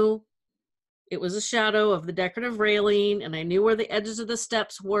knew it was a shadow of the decorative railing, and I knew where the edges of the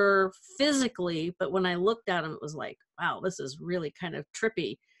steps were physically, but when I looked at them, it was like, wow, this is really kind of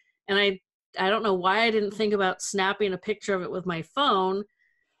trippy. And I don't know why I didn't think about snapping a picture of it with my phone,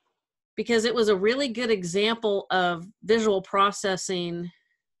 because it was a really good example of visual processing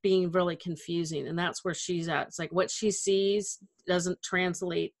being really confusing. And that's where she's at. It's like what she sees doesn't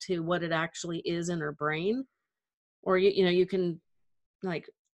translate to what it actually is in her brain. Or, you can, like,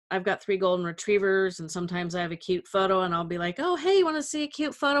 I've got 3 golden retrievers, and sometimes I have a cute photo, and I'll be like, oh, hey, you want to see a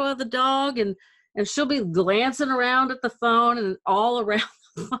cute photo of the dog? And she'll be glancing around at the phone and all around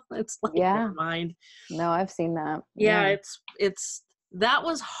the phone. It's like, Yeah. never mind. No, I've seen that. Yeah, it's that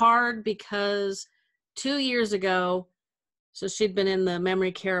was hard, because 2 years ago, so she'd been in the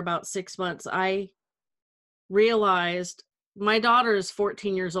memory care about 6 months, I realized my daughter is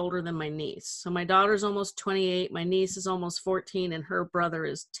 14 years older than my niece. So my daughter's almost 28, my niece is almost 14, and her brother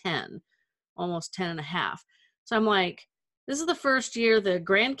is 10, almost 10 and a half. So I'm like, this is the first year the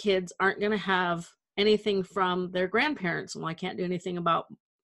grandkids aren't going to have anything from their grandparents. Well, I can't do anything about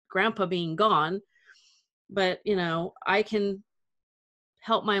grandpa being gone, but, I can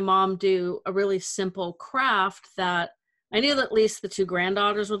help my mom do a really simple craft that I knew that at least the 2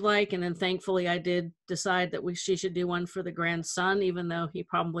 granddaughters would like. And then thankfully I did decide that she should do one for the grandson, even though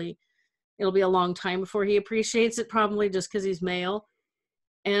it'll be a long time before he appreciates it, probably just because he's male.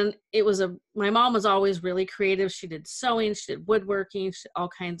 And my mom was always really creative. She did sewing, she did woodworking, all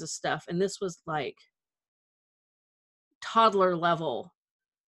kinds of stuff. And this was like toddler level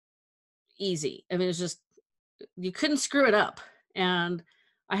easy. I mean, it was just, you couldn't screw it up. And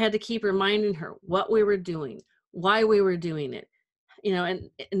I had to keep reminding her what we were doing, why we were doing it,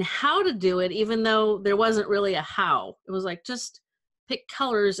 and how to do it, even though there wasn't really a how. It was like, just pick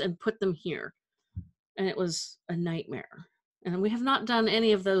colors and put them here. And it was a nightmare. And we have not done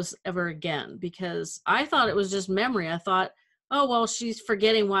any of those ever again, because I thought it was just memory. I thought, oh, well, she's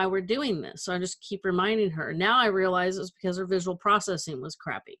forgetting why we're doing this. So I just keep reminding her. Now I realize it's because her visual processing was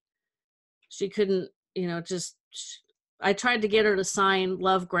crappy. She couldn't, I tried to get her to sign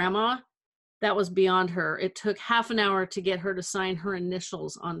Love Grandma. That was beyond her. It took half an hour to get her to sign her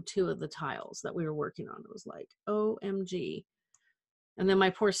initials on 2 of the tiles that we were working on. It was like, OMG. And then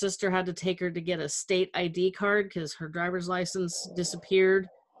my poor sister had to take her to get a state ID card because her driver's license disappeared.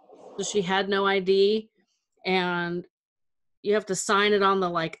 So she had no ID. And you have to sign it on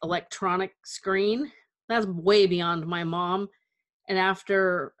the electronic screen. That's way beyond my mom. And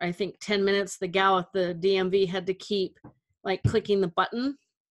after, I think 10 minutes, the gal at the DMV had to keep like clicking the button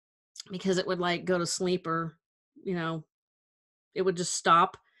because it would like go to sleep, or, you know, it would just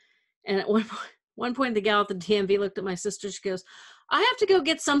stop. And at one point, the gal at the DMV looked at my sister. She goes, I have to go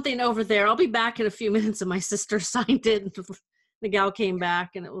get something over there. I'll be back in a few minutes. And my sister signed it. And the gal came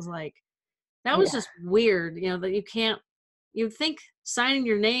back, and it was like, that was Yeah. just weird, you know, that you'd think signing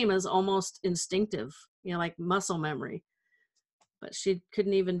your name is almost instinctive, you know, like muscle memory. But she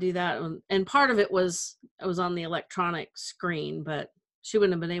couldn't even do that. And part of it was on the electronic screen, but she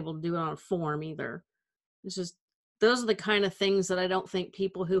wouldn't have been able to do it on a form either. It's just, those are the kind of things that I don't think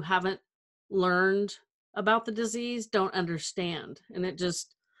people who haven't learned about the disease don't understand. And it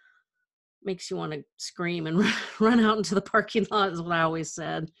just makes you want to scream and run out into the parking lot, is what I always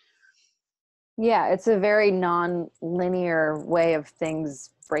said. Yeah, it's a very non-linear way of things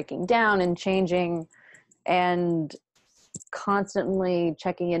breaking down and changing, and constantly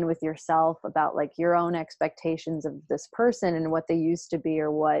checking in with yourself about like your own expectations of this person and what they used to be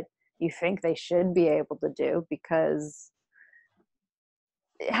or what you think they should be able to do, because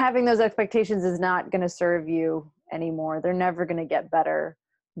having those expectations is not going to serve you anymore. They're never going to get better.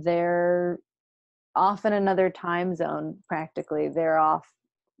 They're off in another time zone practically. They're off,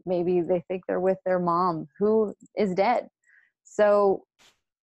 maybe they think they're with their mom who is dead. So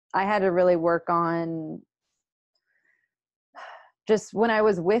I had to really work on, just when I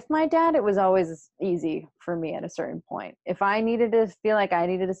was with my dad, it was always easy for me at a certain point. If I needed to feel like I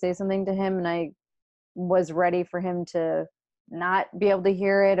needed to say something to him and I was ready for him to not be able to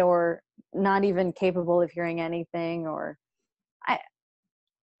hear it, or not even capable of hearing anything, or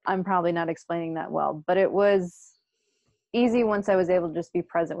I'm probably not explaining that well, but it was easy once I was able to just be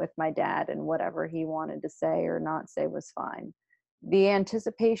present with my dad, and whatever he wanted to say or not say was fine. The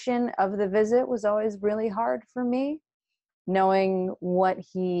anticipation of the visit was always really hard for me, knowing what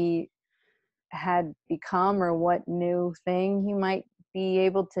he had become or what new thing he might be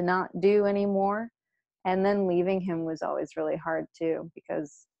able to not do anymore. And then leaving him was always really hard too,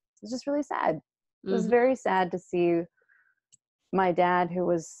 because it was just really sad. It was Mm-hmm. very sad to see my dad, who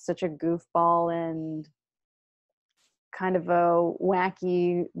was such a goofball and kind of a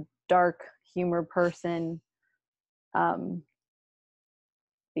wacky, dark humor person,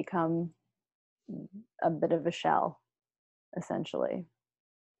 become a bit of a shell, essentially.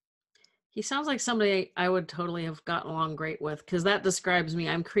 He sounds like somebody I would totally have gotten along great with, because that describes me.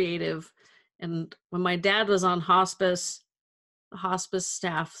 I'm creative. And when my dad was on hospice, the hospice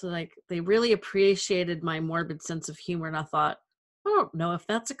staff, so like, they really appreciated my morbid sense of humor. And I thought, I don't know if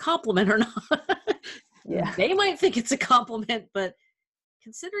that's a compliment or not. Yeah. They might think it's a compliment, but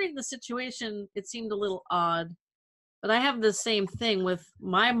considering the situation, it seemed a little odd. But I have the same thing with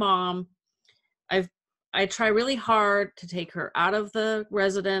my mom. I try really hard to take her out of the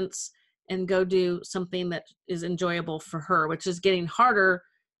residence and go do something that is enjoyable for her, which is getting harder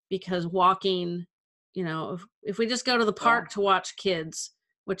because walking, you know, if we just go to the park to watch kids,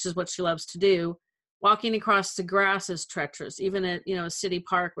 which is what she loves to do, walking across the grass is treacherous, even at, you know, a city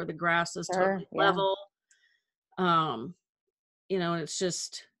park where the grass is totally level. You know, and it's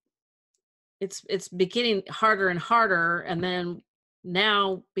just, it's getting harder and harder. And then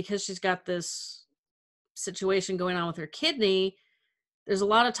now, because she's got this situation going on with her kidney, there's a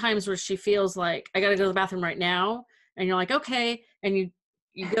lot of times where she feels like, I got to go to the bathroom right now. And you're like, okay. And you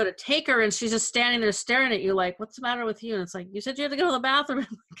go to take her, and she's just standing there staring at you like, what's the matter with you? And it's like, you said you had to go to the bathroom.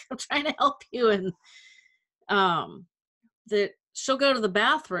 I'm trying to help you. And that she'll go to the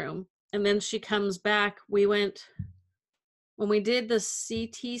bathroom, and then she comes back. When we did the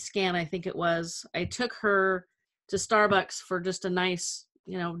CT scan, I think it was, I took her to Starbucks for just a nice,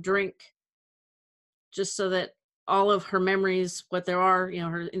 you know, drink, just so that all of her memories, what there are, you know,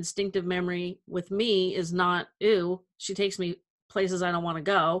 her instinctive memory with me is not, ew, she takes me places I don't want to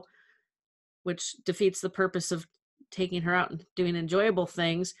go, which defeats the purpose of taking her out and doing enjoyable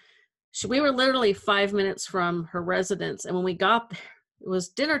things. We were literally 5 minutes from her residence. And when we got there, it was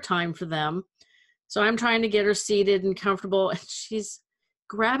dinner time for them. So I'm trying to get her seated and comfortable. And she's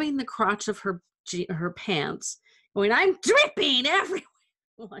grabbing the crotch of her pants, going, I'm dripping everywhere.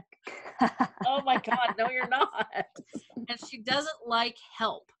 I'm like, oh my God, no, you're not. And she doesn't like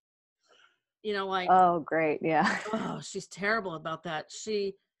help. You know, like, Oh, great. Yeah. oh, she's terrible about that.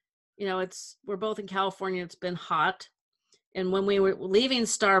 She, you know, we're both in California. It's been hot. And when we were leaving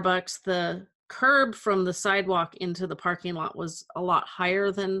Starbucks, the curb from the sidewalk into the parking lot was a lot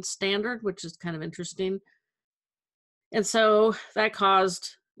higher than standard, which is kind of interesting. And so that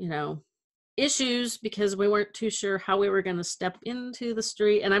caused, you know, issues because we weren't too sure how we were going to step into the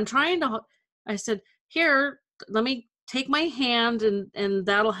street. And I said, here, let me take my hand and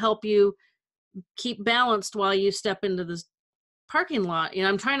that'll help you keep balanced while you step into this parking lot.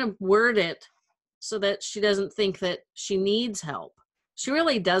 I'm trying to word it so that she doesn't think that she needs help. She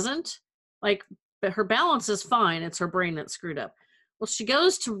really doesn't. Like, but her balance is fine. It's her brain that's screwed up. Well, she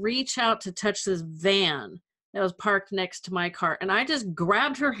goes to reach out to touch this van that was parked next to my car. And I just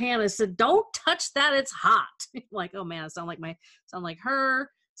grabbed her hand. I said, don't touch that. It's hot. Like, oh man, I sound like her,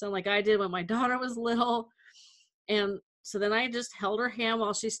 sound like I did when my daughter was little. And so then I just held her hand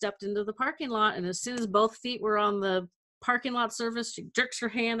while she stepped into the parking lot. And as soon as both feet were on the parking lot surface, she jerks her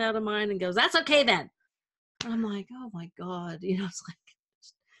hand out of mine and goes, that's okay then. And I'm like, oh my God. It's like,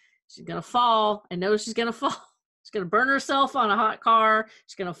 she's going to fall. I know she's going to fall. She's going to burn herself on a hot car.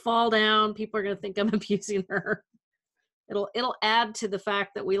 She's going to fall down. People are going to think I'm abusing her. It'll add to the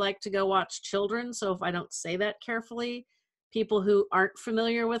fact that we like to go watch children. So if I don't say that carefully, people who aren't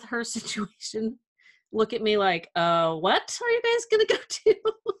familiar with her situation look at me like, what are you guys going to go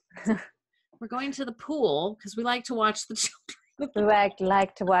to? We're going to the pool because we like to watch the children. We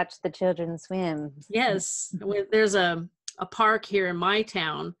like to watch the children swim. Yes. There's a park here in my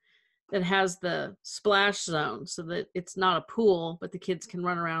town that has the splash zone so that it's not a pool, but the kids can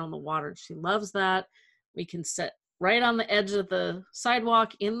run around in the water. She loves that. We can sit right on the edge of the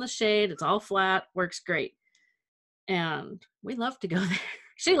sidewalk in the shade. It's all flat, works great. And we love to go there.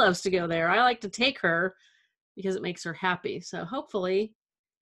 She loves to go there. I like to take her because it makes her happy. So hopefully,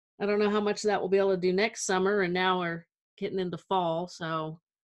 I don't know how much that we'll be able to do next summer. And now we're getting into fall. So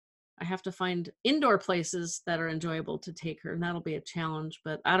I have to find indoor places that are enjoyable to take her, and that'll be a challenge,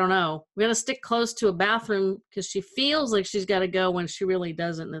 but I don't know. We got to stick close to a bathroom because she feels like she's got to go when she really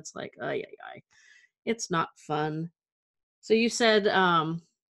doesn't. And it's like, it's not fun. So you said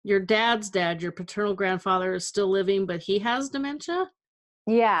your dad's dad, your paternal grandfather, is still living, but he has dementia?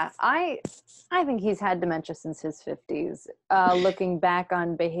 Yeah, I think he's had dementia since his 50s. Looking back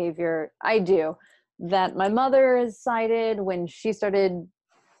on behavior, I do. That my mother is cited when she started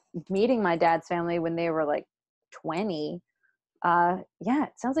meeting my dad's family when they were like 20. Yeah,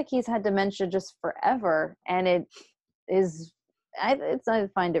 it sounds like he's had dementia just forever. And it is, I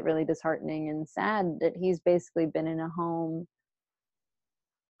find it really disheartening and sad that he's basically been in a home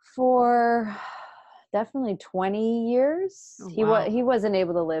for definitely 20 years. Oh, wow. He wasn't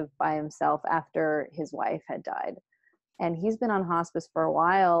able to live by himself after his wife had died. And he's been on hospice for a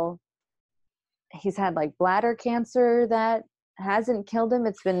while. He's had like bladder cancer that hasn't killed him.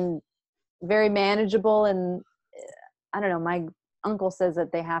 It's been very manageable. And I don't know, my uncle says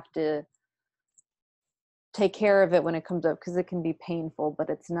that they have to take care of it when it comes up because it can be painful, but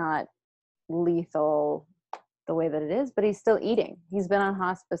it's not lethal the way that it is. But he's still eating. He's been on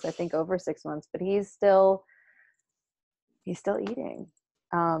hospice, I think, over 6 months, but he's still eating.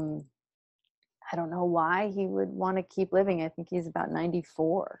 I don't know why he would want to keep living. I think he's about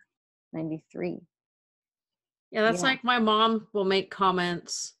 94, 93. Yeah, that's like my mom will make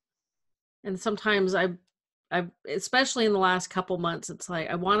comments, and sometimes I especially in the last couple months, it's like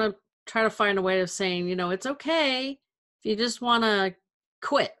I want to try to find a way of saying, it's okay if you just want to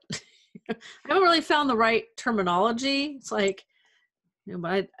quit. I haven't really found the right terminology. It's like,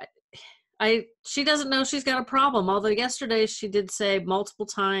 but she doesn't know she's got a problem. Although yesterday she did say multiple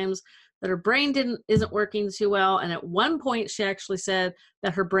times that her brain isn't working too well. And at one point she actually said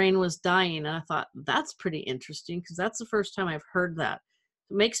that her brain was dying. And I thought, that's pretty interesting because that's the first time I've heard that.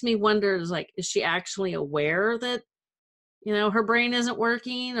 It makes me wonder, is she actually aware that, her brain isn't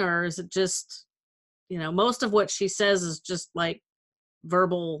working, or is it just, most of what she says is just like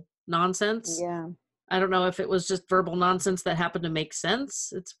verbal nonsense. Yeah. I don't know if it was just verbal nonsense that happened to make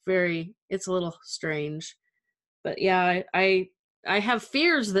sense. It's a little strange, but yeah, I have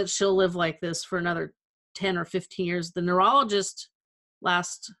fears that she'll live like this for another 10 or 15 years. The neurologist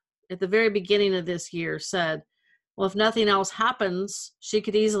at the very beginning of this year said, well, if nothing else happens, she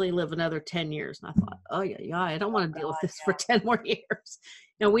could easily live another 10 years. And I thought, oh yeah, I don't want to deal with this for 10 more years.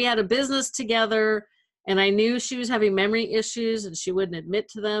 We had a business together and I knew she was having memory issues and she wouldn't admit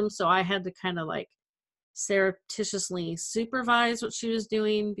to them. So I had to kind of like surreptitiously supervise what she was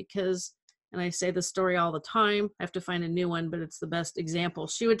doing because, and I say this story all the time, I have to find a new one, but it's the best example.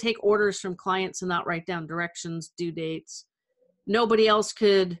 She would take orders from clients and not write down directions, due dates. Nobody else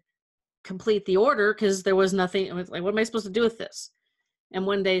could complete the order because there was nothing. It was like, what am I supposed to do with this? And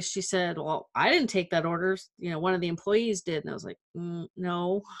one day she said, well, I didn't take that order. One of the employees did. And I was like,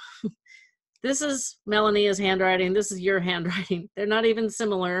 no, this is Melania's handwriting. This is your handwriting. They're not even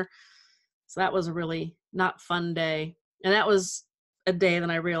similar. So that was a really not fun day. And that was a day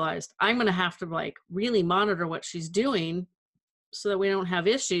that I realized I'm going to have to really monitor what she's doing so that we don't have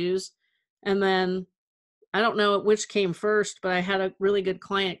issues. And then I don't know which came first, but I had a really good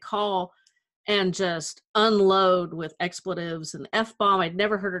client call and just unload with expletives and F-bomb. I'd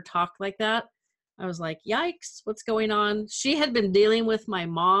never heard her talk like that. I was like, yikes, what's going on? She had been dealing with my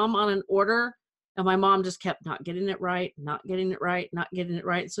mom on an order, and my mom just kept not getting it right, not getting it right, not getting it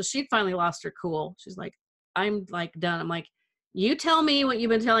right. So she finally lost her cool. She's like, I'm like done. I'm like, you tell me what you've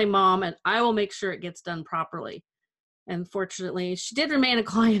been telling mom, and I will make sure it gets done properly. And fortunately, she did remain a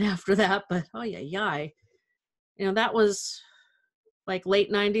client after that, but oh yeah. That was like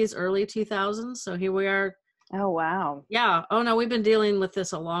late 90s, early 2000s. So here we are. Oh, wow. Yeah. Oh no, we've been dealing with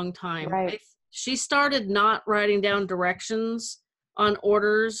this a long time. Right. She started not writing down directions on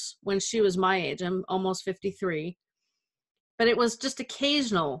orders when she was my age. I'm almost 53. But it was just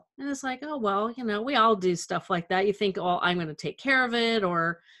occasional. And it's like, oh, well, we all do stuff like that. You think, oh, I'm going to take care of it,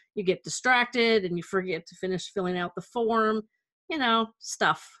 or you get distracted and you forget to finish filling out the form.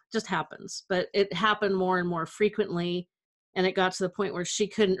 Stuff just happens. But it happened more and more frequently. And it got to the point where she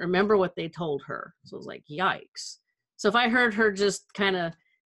couldn't remember what they told her. So it was like, yikes. So if I heard her just kind of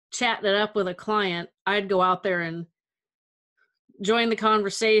chatting it up with a client, I'd go out there and join the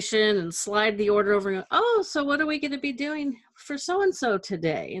conversation and slide the order over and go, oh, so what are we going to be doing for so-and-so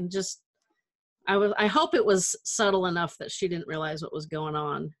today? And just, I hope it was subtle enough that she didn't realize what was going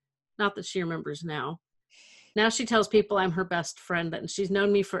on. Not that she remembers now. Now she tells people I'm her best friend, and she's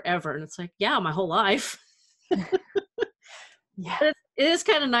known me forever. And it's like, yeah, my whole life. Yeah. But it is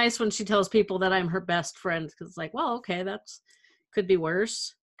kind of nice when she tells people that I'm her best friend, because it's like, well, okay, that's could be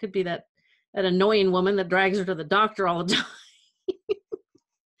worse. Could be that annoying woman that drags her to the doctor all the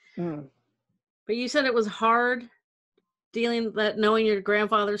time. But you said it was hard knowing your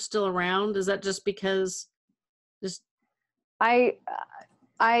grandfather's still around. Is that just because I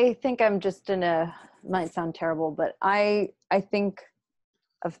think I'm just might sound terrible, but I think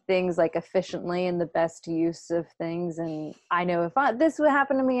of things like efficiently and the best use of things. And I know if this would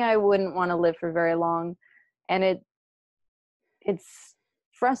happen to me, I wouldn't want to live for very long. And it's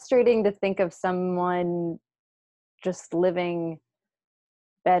frustrating to think of someone just living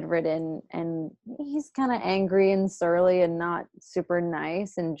bedridden, and he's kind of angry and surly and not super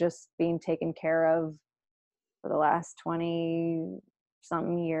nice, and just being taken care of for the last 20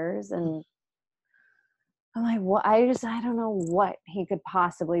 something years. And I'm like, what? I don't know what he could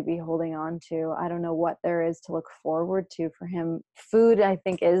possibly be holding on to. I don't know what there is to look forward to for him. Food, I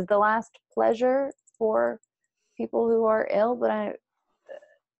think, is the last pleasure for people who are ill, but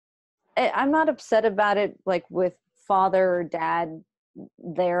I'm not upset about it, like with father or dad,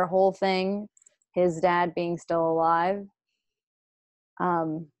 their whole thing, his dad being still alive. I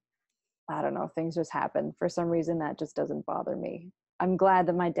don't know, things just happen. For some reason, that just doesn't bother me. I'm glad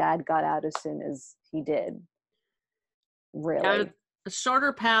that my dad got out as soon as he did. Really. A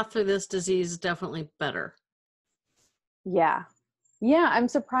shorter path through this disease is definitely better. Yeah. I'm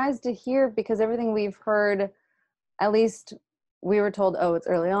surprised to hear, because everything we've heard, at least we were told, oh, it's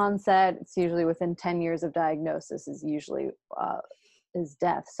early onset. It's usually within 10 years of diagnosis is usually is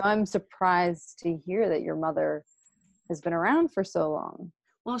death. So I'm surprised to hear that your mother has been around for so long.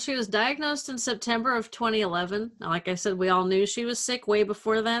 Well, she was diagnosed in September of 2011. Now, like I said, we all knew she was sick way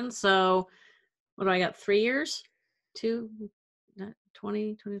before then. So what do I got? 3 years? 2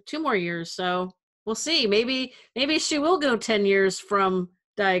 more years. So we'll see. Maybe she will go 10 years from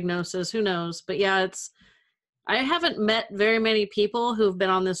diagnosis. Who knows? But yeah, I haven't met very many people who've been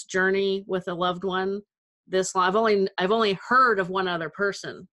on this journey with a loved one this long. I've only heard of one other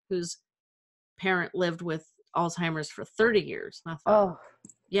person whose parent lived with Alzheimer's for 30 years. And I thought,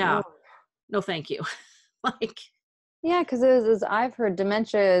 yeah, no, thank you. Yeah, because as I've heard,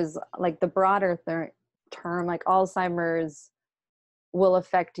 dementia is like the broader term, like Alzheimer's will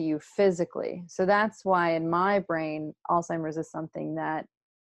affect you physically. So that's why in my brain, Alzheimer's is something that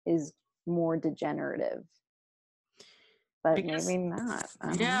is more degenerative. But maybe not.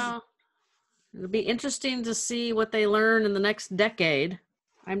 Yeah. It'll be interesting to see what they learn in the next decade.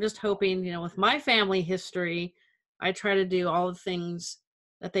 I'm just hoping, with my family history, I try to do all the things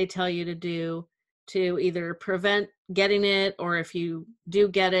that they tell you to do to either prevent getting it, or if you do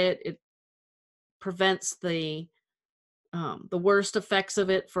get it, it prevents the worst effects of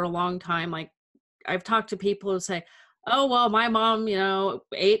it for a long time. Like, I've talked to people who say, oh, well, my mom,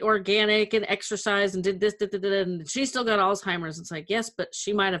 ate organic and exercised and did this, and she still got Alzheimer's. It's like, yes, but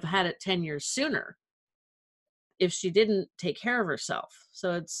she might have had it 10 years sooner if she didn't take care of herself.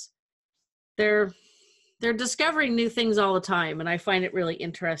 So they're discovering new things all the time, and I find it really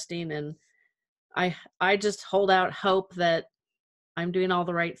interesting. And I just hold out hope that I'm doing all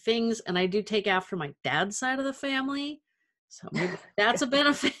the right things. And I do take after my dad's side of the family. So maybe that's a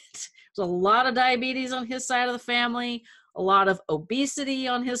benefit. There's a lot of diabetes on his side of the family, a lot of obesity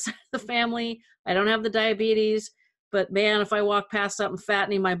on his side of the family. I don't have the diabetes, but man, if I walk past something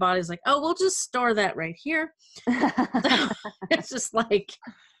fattening, my body's like, oh, we'll just store that right here. So it's just like,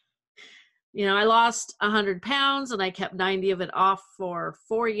 I lost 100 pounds and I kept 90 of it off for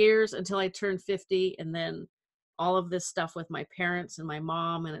 4 years until I turned 50. And then all of this stuff with my parents and my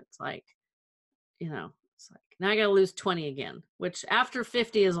mom. And it's like, it's like, now I got to lose 20 again, which after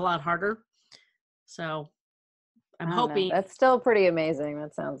 50 is a lot harder. So I'm I don't know. hoping. That's still pretty amazing.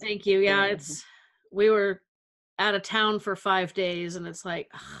 That sounds. Thank you. Yeah, we were out of town for 5 days and it's like,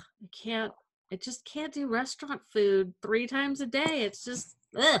 I just can't do restaurant food 3 times a day. It's just,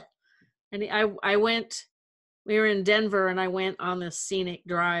 ugh. And we were in Denver and I went on this scenic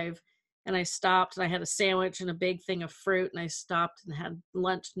drive and I stopped and I had a sandwich and a big thing of fruit and I stopped and had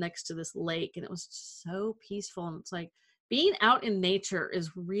lunch next to this lake and it was just so peaceful. And it's like being out in nature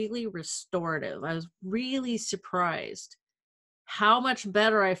is really restorative. I was really surprised how much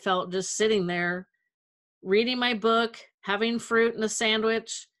better I felt just sitting there, reading my book, having fruit and a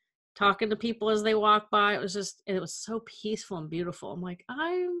sandwich, talking to people as they walk by. It was so peaceful and beautiful. I'm like,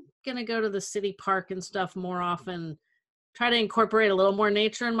 I'm going to go to the city park and stuff more often, try to incorporate a little more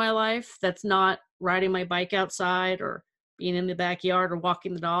nature in my life. That's not riding my bike outside or being in the backyard or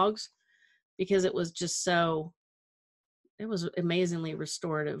walking the dogs, because it was amazingly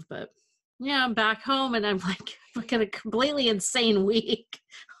restorative. But yeah, I'm back home and I'm like a completely insane week.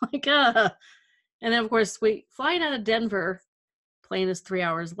 And then of course flying out of Denver, plane is 3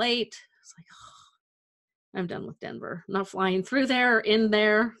 hours late. It's like, I'm done with Denver. I'm not flying through there or in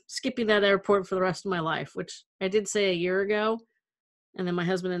there, skipping that airport for the rest of my life, which I did say a year ago. And then my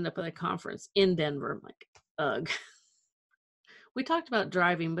husband ended up at a conference in Denver. I'm like, ugh. We talked about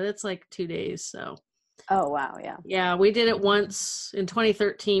driving, but it's like 2 days. So. Oh, wow. Yeah. Yeah. We did it once in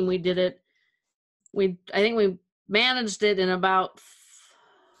 2013. We did it. I think we managed it in about,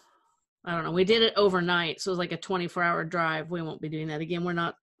 I don't know. We did it overnight. So it was like a 24-hour drive. We won't be doing that again.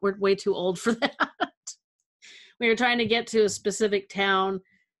 We're way too old for that. We were trying to get to a specific town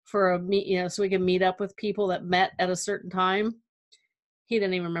for a meet, so we could meet up with people that met at a certain time. He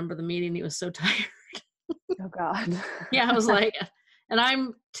didn't even remember the meeting. He was so tired. Oh God. Yeah. I was like, and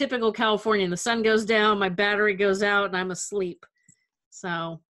I'm typical Californian. The sun goes down, my battery goes out and I'm asleep.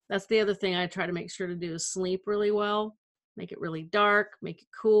 So that's the other thing I try to make sure to do is sleep really well, make it really dark, make it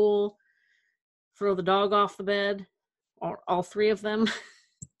cool, throw the dog off the bed, or all 3 of them.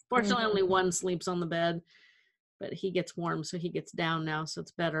 Fortunately, only one sleeps on the bed, but he gets warm, so he gets down now, so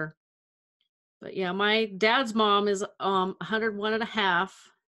it's better. But yeah, my dad's mom is 101 and a half,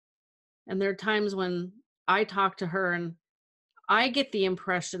 and there are times when I talk to her and I get the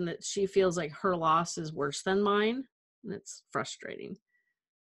impression that she feels like her loss is worse than mine, and it's frustrating.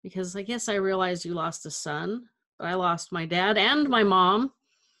 Because I guess I realized you lost a son, but I lost my dad and my mom.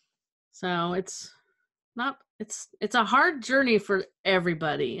 So it's a hard journey for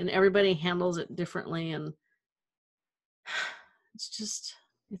everybody, and everybody handles it differently. And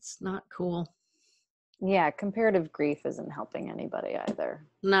it's not cool. Yeah. Comparative grief isn't helping anybody either.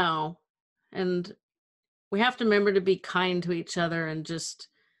 No. And we have to remember to be kind to each other and just,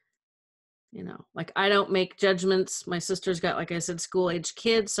 like I don't make judgments. My sister's got, like I said, school age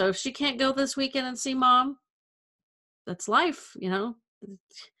kids. So if she can't go this weekend and see mom, that's life, You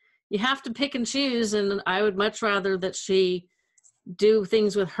have to pick and choose. And I would much rather that she do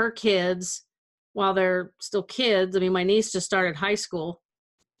things with her kids while they're still kids. I mean, my niece just started high school.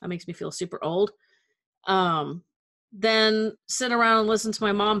 That makes me feel super old. Then sit around and listen to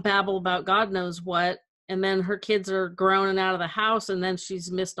my mom babble about God knows what. And then her kids are grown and out of the house. And then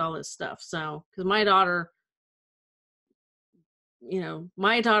she's missed all this stuff. So, because my daughter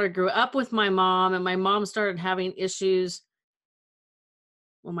grew up with my mom, and my mom started having issues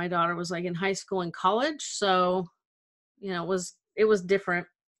when my daughter was like in high school and college. So, it was different.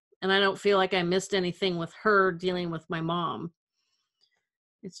 And I don't feel like I missed anything with her dealing with my mom.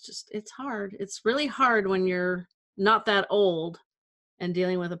 It's hard. It's really hard when you're not that old and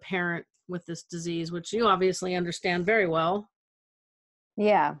dealing with a parent with this disease, which you obviously understand very well.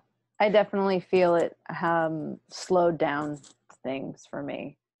 Yeah, I definitely feel it slowed down things for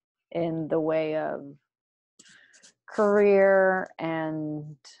me in the way of career,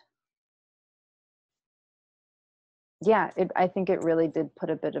 and yeah, I think it really did put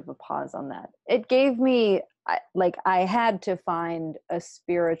a bit of a pause on that. It gave me, I had to find a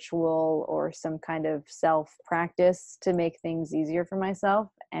spiritual or some kind of self practice to make things easier for myself.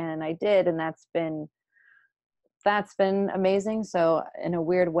 And I did. And that's been amazing. So in a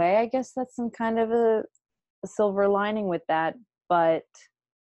weird way, I guess that's some kind of a silver lining with that, but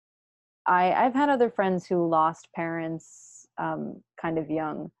I've had other friends who lost parents kind of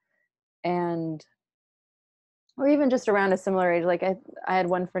young, and or even just around a similar age. Like I had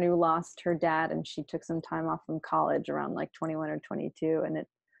one friend who lost her dad, and she took some time off from college around like 21 or 22, and it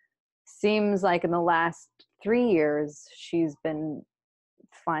seems like in the last 3 years she's been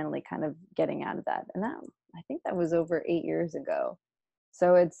finally kind of getting out of that. And that, I think that was over 8 years ago.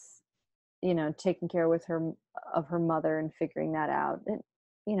 So it's, taking care with her of her mother and figuring that out.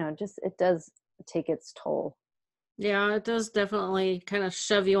 Just it does take its toll. Yeah, it does definitely kind of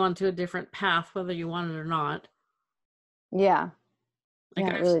shove you onto a different path, whether you want it or not. Yeah. Like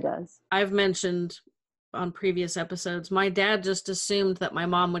Yeah, it really does. I've mentioned on previous episodes, my dad just assumed that my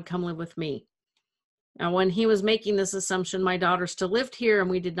mom would come live with me. Now, when he was making this assumption, my daughter still lived here and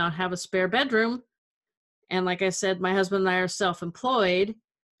we did not have a spare bedroom. And like I said, my husband and I are self-employed.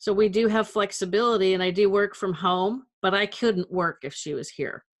 So we do have flexibility and I do work from home, but I couldn't work if she was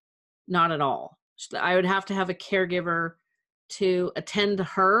here. Not at all. I would have to have a caregiver to attend to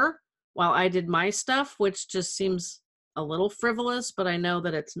her while I did my stuff, which just seems a little frivolous, but I know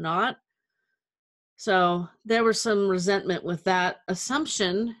that it's not. So there was some resentment with that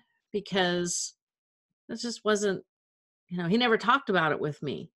assumption because it just wasn't, he never talked about it with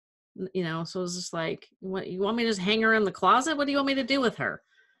me, so it was just like, what, you want me to just hang her in the closet? What do you want me to do with her?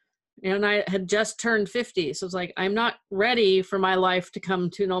 And I had just turned 50. So it's like, I'm not ready for my life to come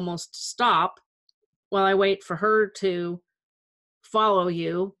to an almost stop while I wait for her to follow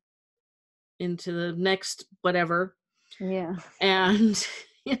you into the next whatever. Yeah. And,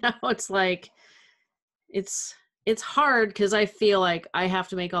 it's like, it's hard because I feel like I have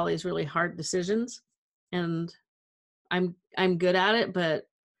to make all these really hard decisions and I'm good at it. But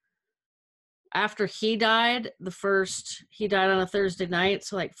after he died, he died on a Thursday night.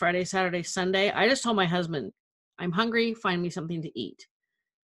 So like Friday, Saturday, Sunday, I just told my husband, I'm hungry, find me something to eat.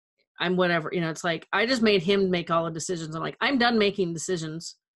 I'm whatever, it's like, I just made him make all the decisions. I'm like, I'm done making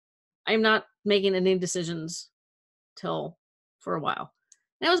decisions. I'm not making any decisions for a while.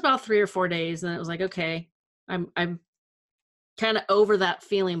 And it was about 3 or 4 days. And it was like, okay, I'm kind of over that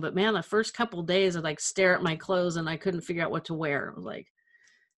feeling. But man, the first couple of days I'd like stare at my clothes and I couldn't figure out what to wear. I was like,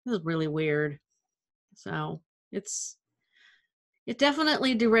 this is really weird. So it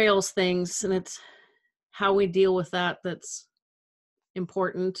definitely derails things, and it's how we deal with that that's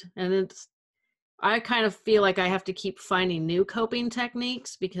important. And I kind of feel like I have to keep finding new coping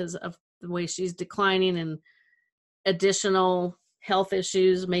techniques because of the way she's declining and additional health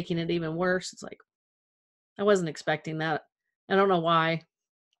issues making it even worse. It's like, I wasn't expecting that. I don't know why.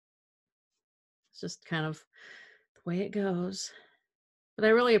 It's just kind of the way it goes. But I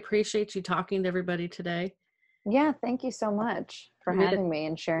really appreciate you talking to everybody today. Yeah, thank you so much for having me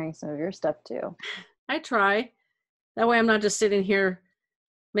and sharing some of your stuff too. I try. That way I'm not just sitting here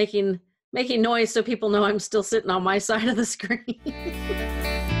making noise so people know I'm still sitting on my side of the screen.